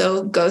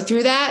also go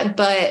through that,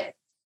 but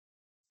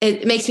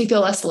it makes me feel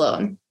less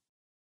alone.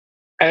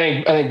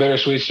 I think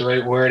bittersweet is the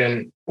right word.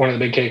 And one of the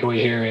big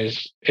takeaways here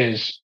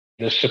is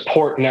the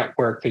support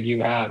network that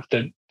you have,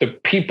 the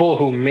people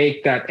who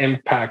make that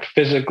impact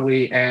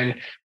physically and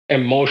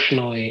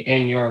emotionally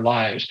in your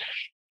lives,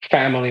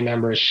 family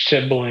members,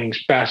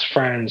 siblings, best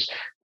friends,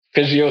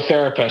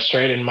 physiotherapists,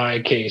 right? In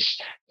my case,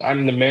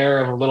 I'm the mayor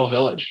of a little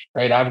village,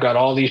 right? I've got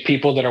all these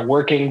people that are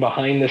working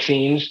behind the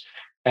scenes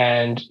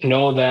and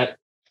know that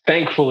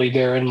thankfully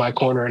they're in my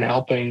corner and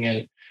helping.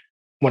 And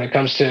when it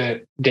comes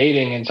to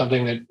dating and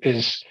something that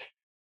is,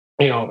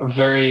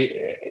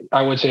 very,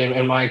 I would say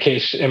in my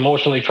case,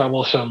 emotionally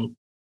troublesome,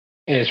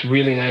 it's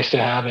really nice to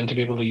have and to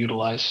be able to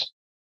utilize.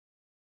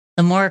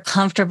 The more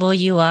comfortable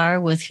you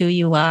are with who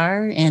you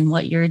are and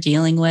what you're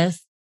dealing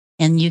with,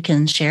 and you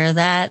can share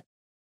that,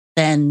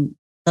 then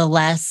the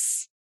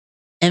less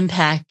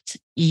impact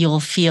you'll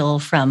feel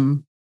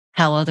from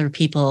how other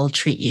people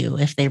treat you,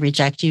 if they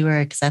reject you or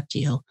accept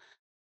you.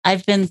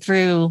 I've been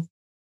through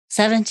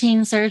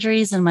 17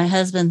 surgeries and my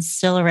husband's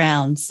still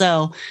around.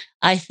 So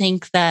I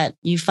think that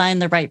you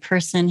find the right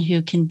person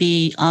who can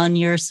be on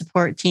your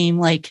support team.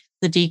 Like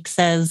Sadiq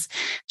says,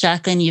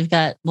 Jacqueline, you've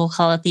got, we'll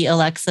call it the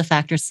Alexa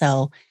factor.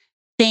 So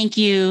thank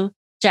you,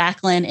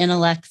 Jacqueline and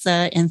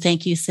Alexa. And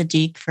thank you,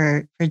 Sadiq,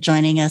 for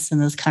joining us in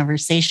this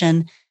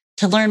conversation.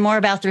 To learn more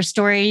about their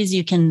stories,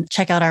 you can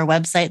check out our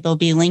website. There'll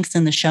be links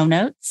in the show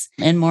notes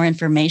and more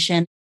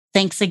information.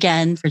 Thanks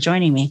again for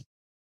joining me.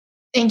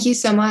 Thank you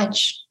so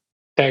much.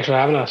 Thanks for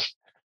having us.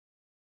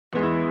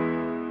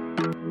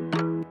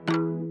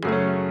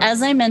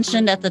 As I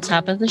mentioned at the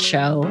top of the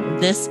show,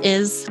 this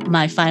is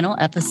my final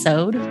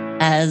episode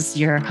as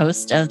your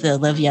host of the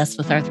Live Yes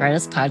with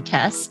Arthritis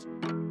podcast.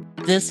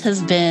 This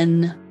has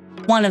been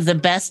one of the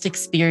best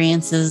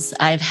experiences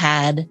I've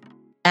had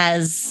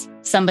as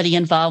somebody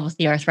involved with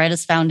the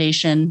Arthritis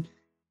Foundation,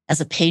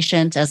 as a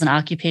patient, as an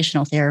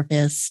occupational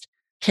therapist,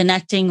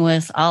 connecting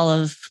with all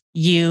of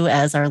you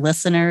as our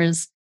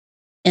listeners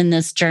in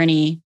this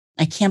journey.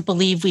 I can't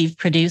believe we've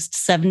produced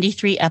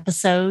 73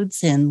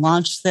 episodes and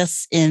launched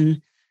this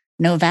in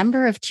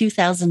November of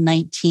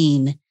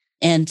 2019.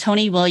 And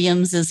Tony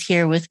Williams is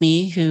here with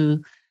me,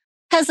 who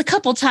has a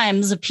couple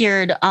times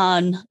appeared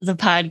on the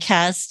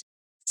podcast.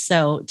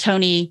 So,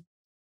 Tony,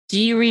 do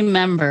you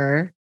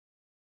remember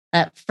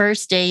that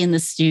first day in the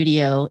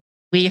studio?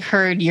 We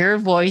heard your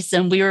voice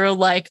and we were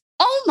like,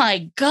 oh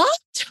my God,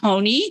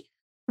 Tony,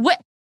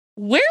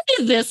 where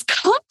did this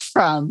come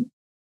from?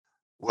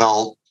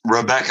 Well,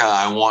 Rebecca,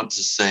 I want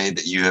to say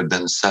that you have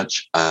been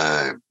such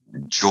a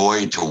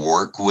joy to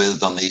work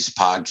with on these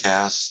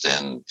podcasts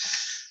and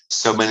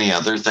so many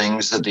other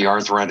things at the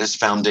Arthritis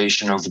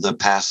Foundation over the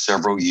past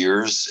several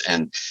years.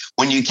 And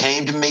when you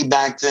came to me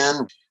back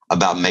then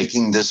about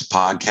making this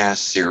podcast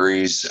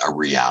series a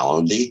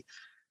reality,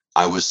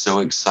 I was so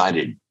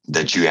excited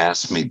that you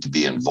asked me to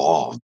be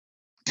involved,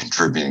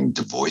 contributing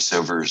to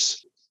voiceovers,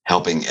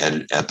 helping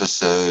edit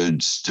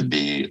episodes to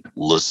be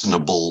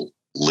listenable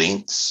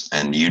lengths.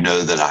 And you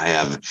know that I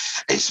have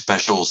a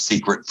special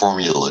secret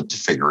formula to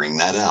figuring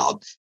that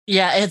out.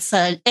 Yeah, it's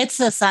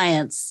a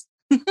science.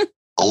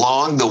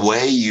 Along the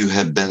way, you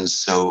have been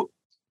so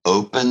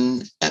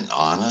open and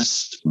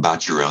honest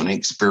about your own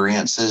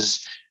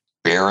experiences,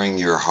 bearing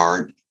your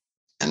heart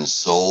and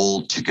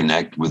soul to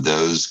connect with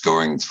those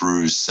going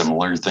through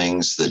similar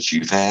things that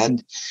you've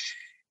had.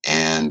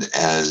 And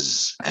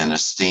as an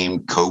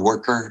esteemed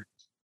coworker,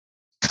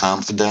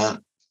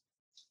 confidant,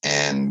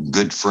 and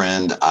good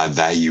friend, I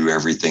value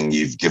everything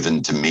you've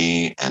given to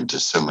me and to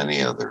so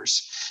many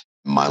others.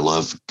 My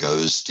love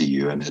goes to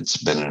you, and it's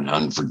been an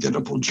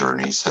unforgettable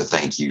journey. So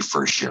thank you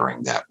for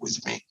sharing that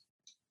with me.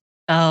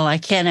 Oh, I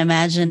can't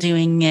imagine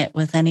doing it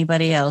with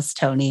anybody else,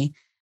 Tony.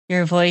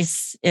 Your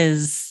voice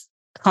is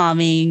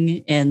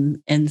calming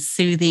and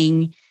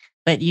soothing,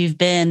 but you've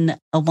been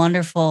a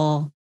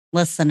wonderful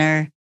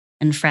listener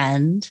and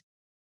friend.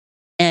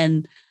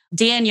 And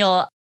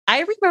Daniel,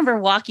 I remember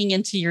walking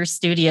into your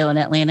studio in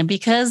Atlanta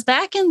because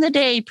back in the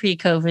day,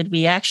 pre-COVID,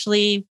 we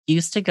actually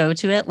used to go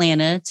to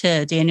Atlanta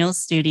to Daniel's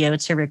studio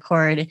to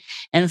record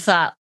and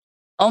thought,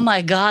 oh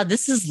my God,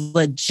 this is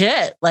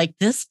legit. Like,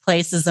 this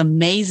place is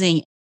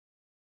amazing.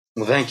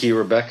 Well, thank you,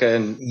 Rebecca.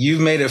 And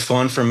you've made it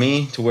fun for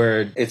me to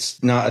where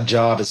it's not a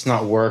job, it's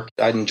not work.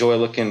 I enjoy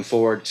looking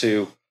forward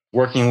to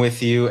working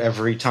with you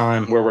every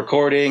time we're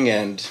recording.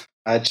 And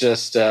I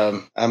just,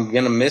 I'm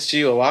going to miss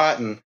you a lot.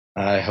 And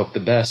I hope the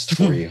best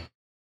for you.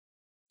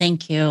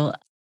 Thank you.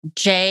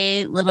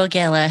 Jay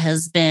Littlegala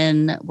has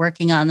been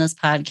working on this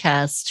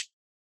podcast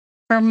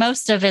for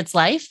most of its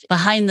life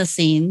behind the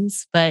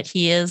scenes, but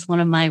he is one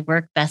of my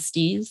work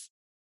besties.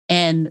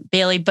 And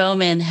Bailey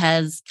Bowman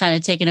has kind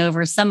of taken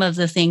over some of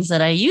the things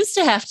that I used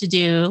to have to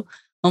do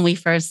when we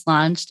first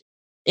launched.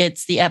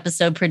 It's the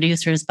episode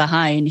producers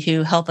behind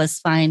who help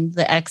us find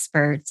the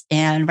experts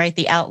and write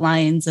the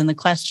outlines and the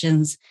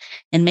questions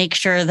and make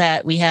sure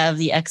that we have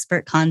the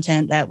expert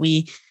content that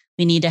we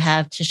need to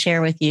have to share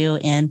with you.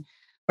 And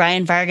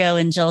Brian Vargo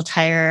and Jill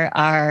Tyrer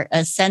are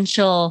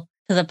essential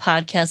to the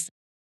podcast.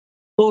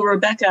 Well,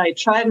 Rebecca, I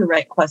try to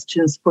write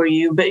questions for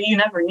you, but you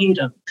never need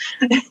them.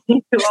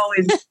 You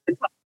always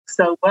talk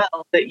so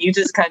well that you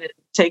just kind of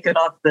take it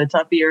off the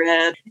top of your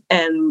head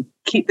and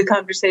keep the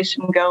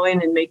conversation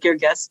going and make your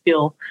guests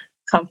feel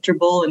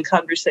comfortable and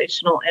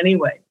conversational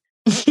anyway.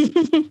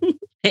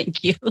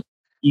 Thank you.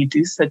 You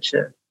do such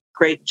a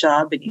great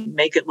job and you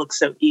make it look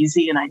so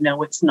easy. And I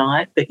know it's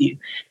not, but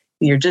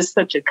you're just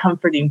such a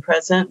comforting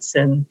presence.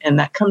 And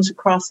that comes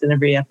across in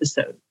every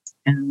episode.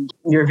 And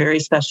you're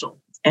very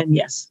special. And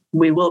yes,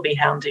 we will be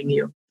hounding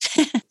you.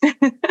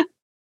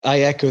 I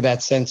echo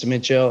that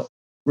sentiment, Jill.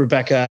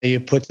 Rebecca, you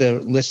put the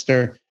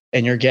listener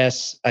and your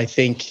guests, I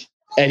think,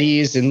 at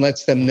ease and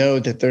lets them know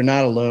that they're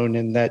not alone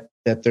and that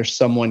there's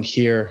someone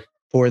here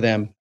for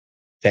them.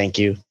 Thank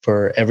you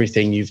for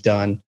everything you've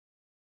done.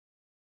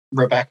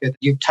 Rebecca,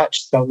 you've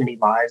touched so many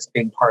lives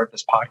being part of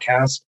this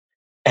podcast,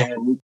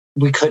 and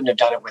we couldn't have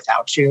done it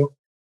without you.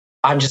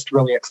 I'm just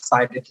really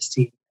excited to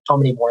see how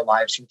many more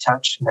lives you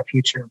touch in the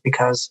future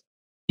because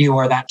you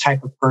are that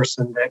type of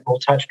person that will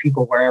touch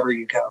people wherever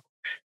you go.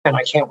 And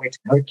I can't wait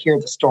to hear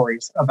the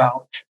stories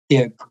about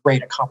the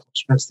great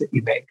accomplishments that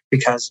you make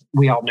because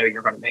we all know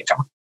you're going to make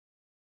them.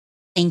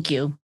 Thank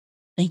you.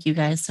 Thank you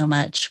guys so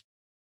much.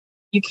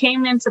 You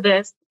came into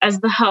this as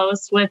the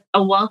host with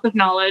a wealth of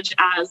knowledge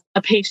as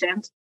a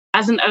patient,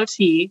 as an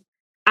OT,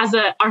 as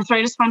an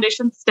Arthritis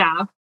Foundation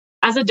staff,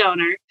 as a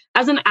donor,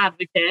 as an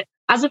advocate,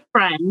 as a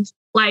friend.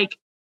 Like,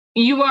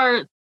 you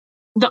are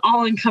the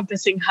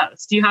all-encompassing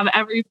host. You have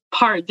every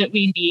part that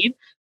we need.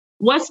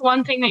 What's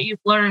one thing that you've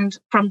learned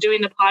from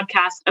doing the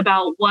podcast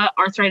about what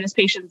arthritis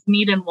patients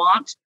need and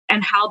want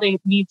and how they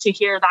need to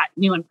hear that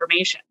new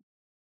information?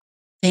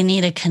 They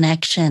need a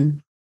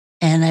connection.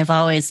 And I've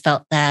always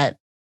felt that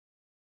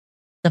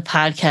the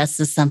podcast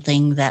is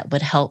something that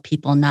would help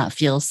people not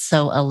feel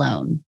so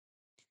alone.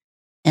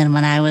 And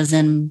when I was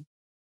in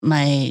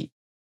my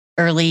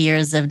early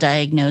years of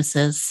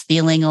diagnosis,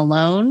 feeling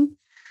alone,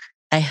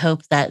 I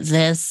hope that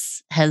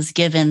this has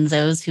given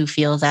those who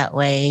feel that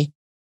way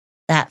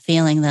that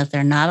feeling that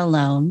they're not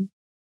alone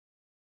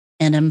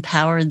and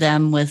empowered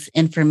them with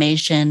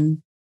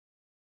information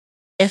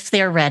if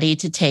they're ready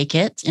to take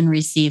it and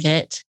receive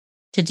it,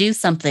 to do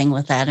something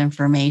with that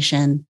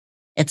information.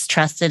 It's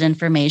trusted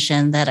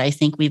information that I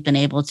think we've been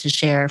able to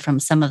share from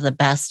some of the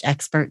best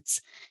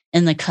experts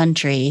in the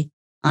country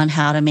on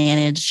how to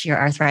manage your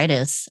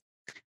arthritis.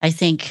 I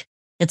think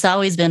it's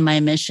always been my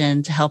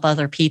mission to help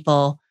other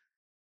people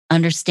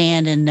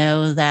understand and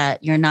know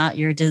that you're not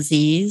your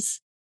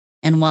disease.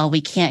 And while we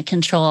can't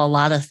control a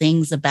lot of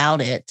things about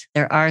it,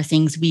 there are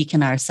things we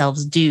can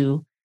ourselves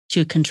do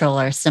to control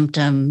our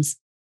symptoms,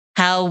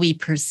 how we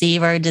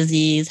perceive our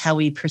disease, how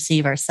we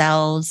perceive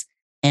ourselves,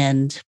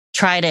 and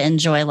try to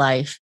enjoy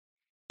life.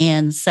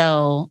 And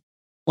so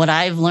what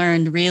I've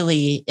learned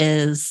really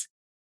is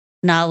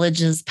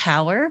knowledge is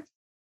power.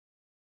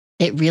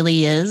 It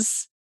really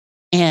is.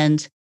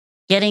 And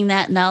getting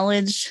that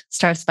knowledge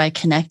starts by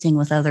connecting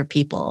with other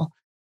people.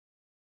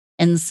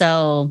 And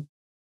so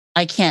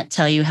I can't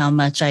tell you how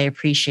much I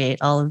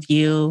appreciate all of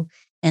you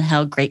and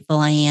how grateful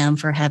I am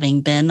for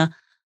having been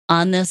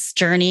on this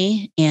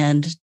journey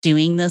and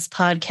doing this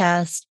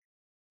podcast.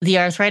 The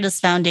Arthritis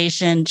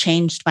Foundation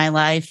changed my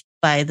life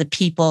by the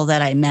people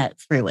that I met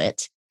through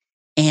it.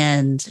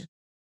 And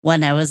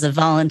when I was a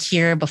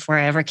volunteer, before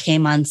I ever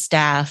came on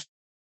staff,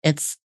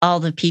 it's all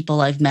the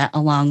people I've met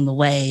along the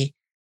way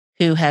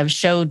who have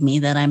showed me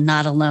that I'm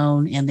not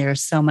alone and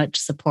there's so much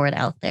support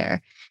out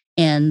there.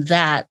 And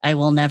that I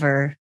will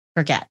never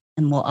forget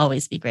and will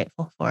always be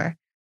grateful for.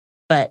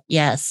 But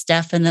yes,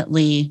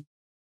 definitely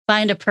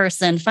find a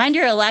person, find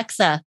your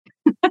Alexa.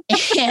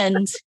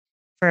 And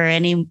for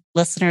any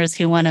listeners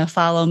who want to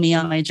follow me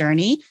on my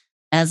journey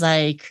as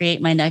I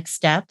create my next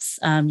steps,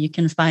 you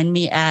can find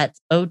me at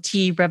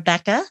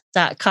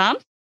otrebecca.com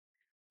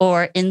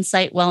or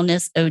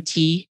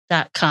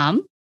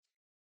insightwellnessot.com.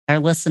 Our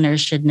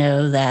listeners should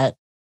know that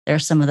they're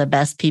some of the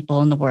best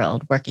people in the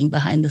world working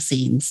behind the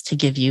scenes to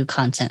give you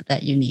content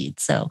that you need.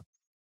 So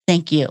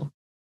thank you.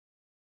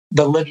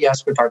 The Live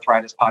Yes with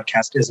Arthritis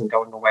podcast isn't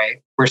going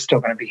away. We're still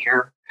going to be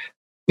here.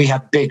 We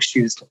have big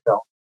shoes to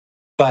fill,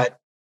 but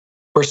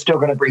we're still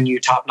going to bring you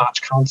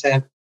top-notch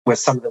content with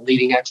some of the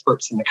leading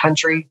experts in the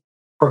country.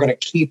 We're going to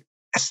keep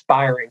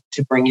aspiring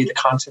to bring you the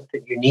content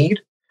that you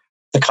need,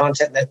 the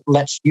content that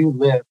lets you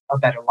live a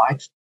better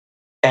life,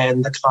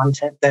 and the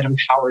content that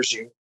empowers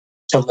you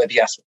to live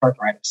yes with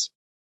arthritis.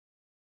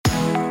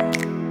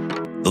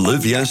 The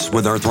Live Yes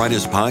with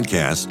Arthritis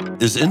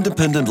podcast is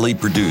independently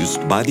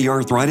produced by the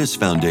Arthritis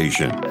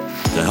Foundation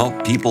to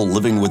help people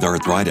living with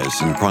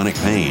arthritis and chronic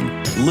pain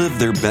live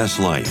their best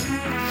life.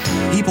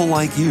 People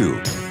like you.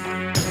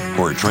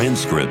 For a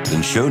transcript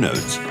and show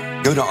notes,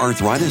 go to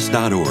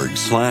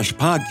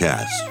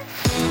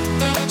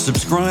arthritis.org/podcast.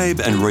 Subscribe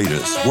and rate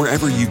us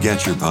wherever you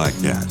get your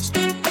podcast.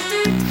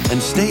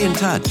 And stay in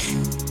touch.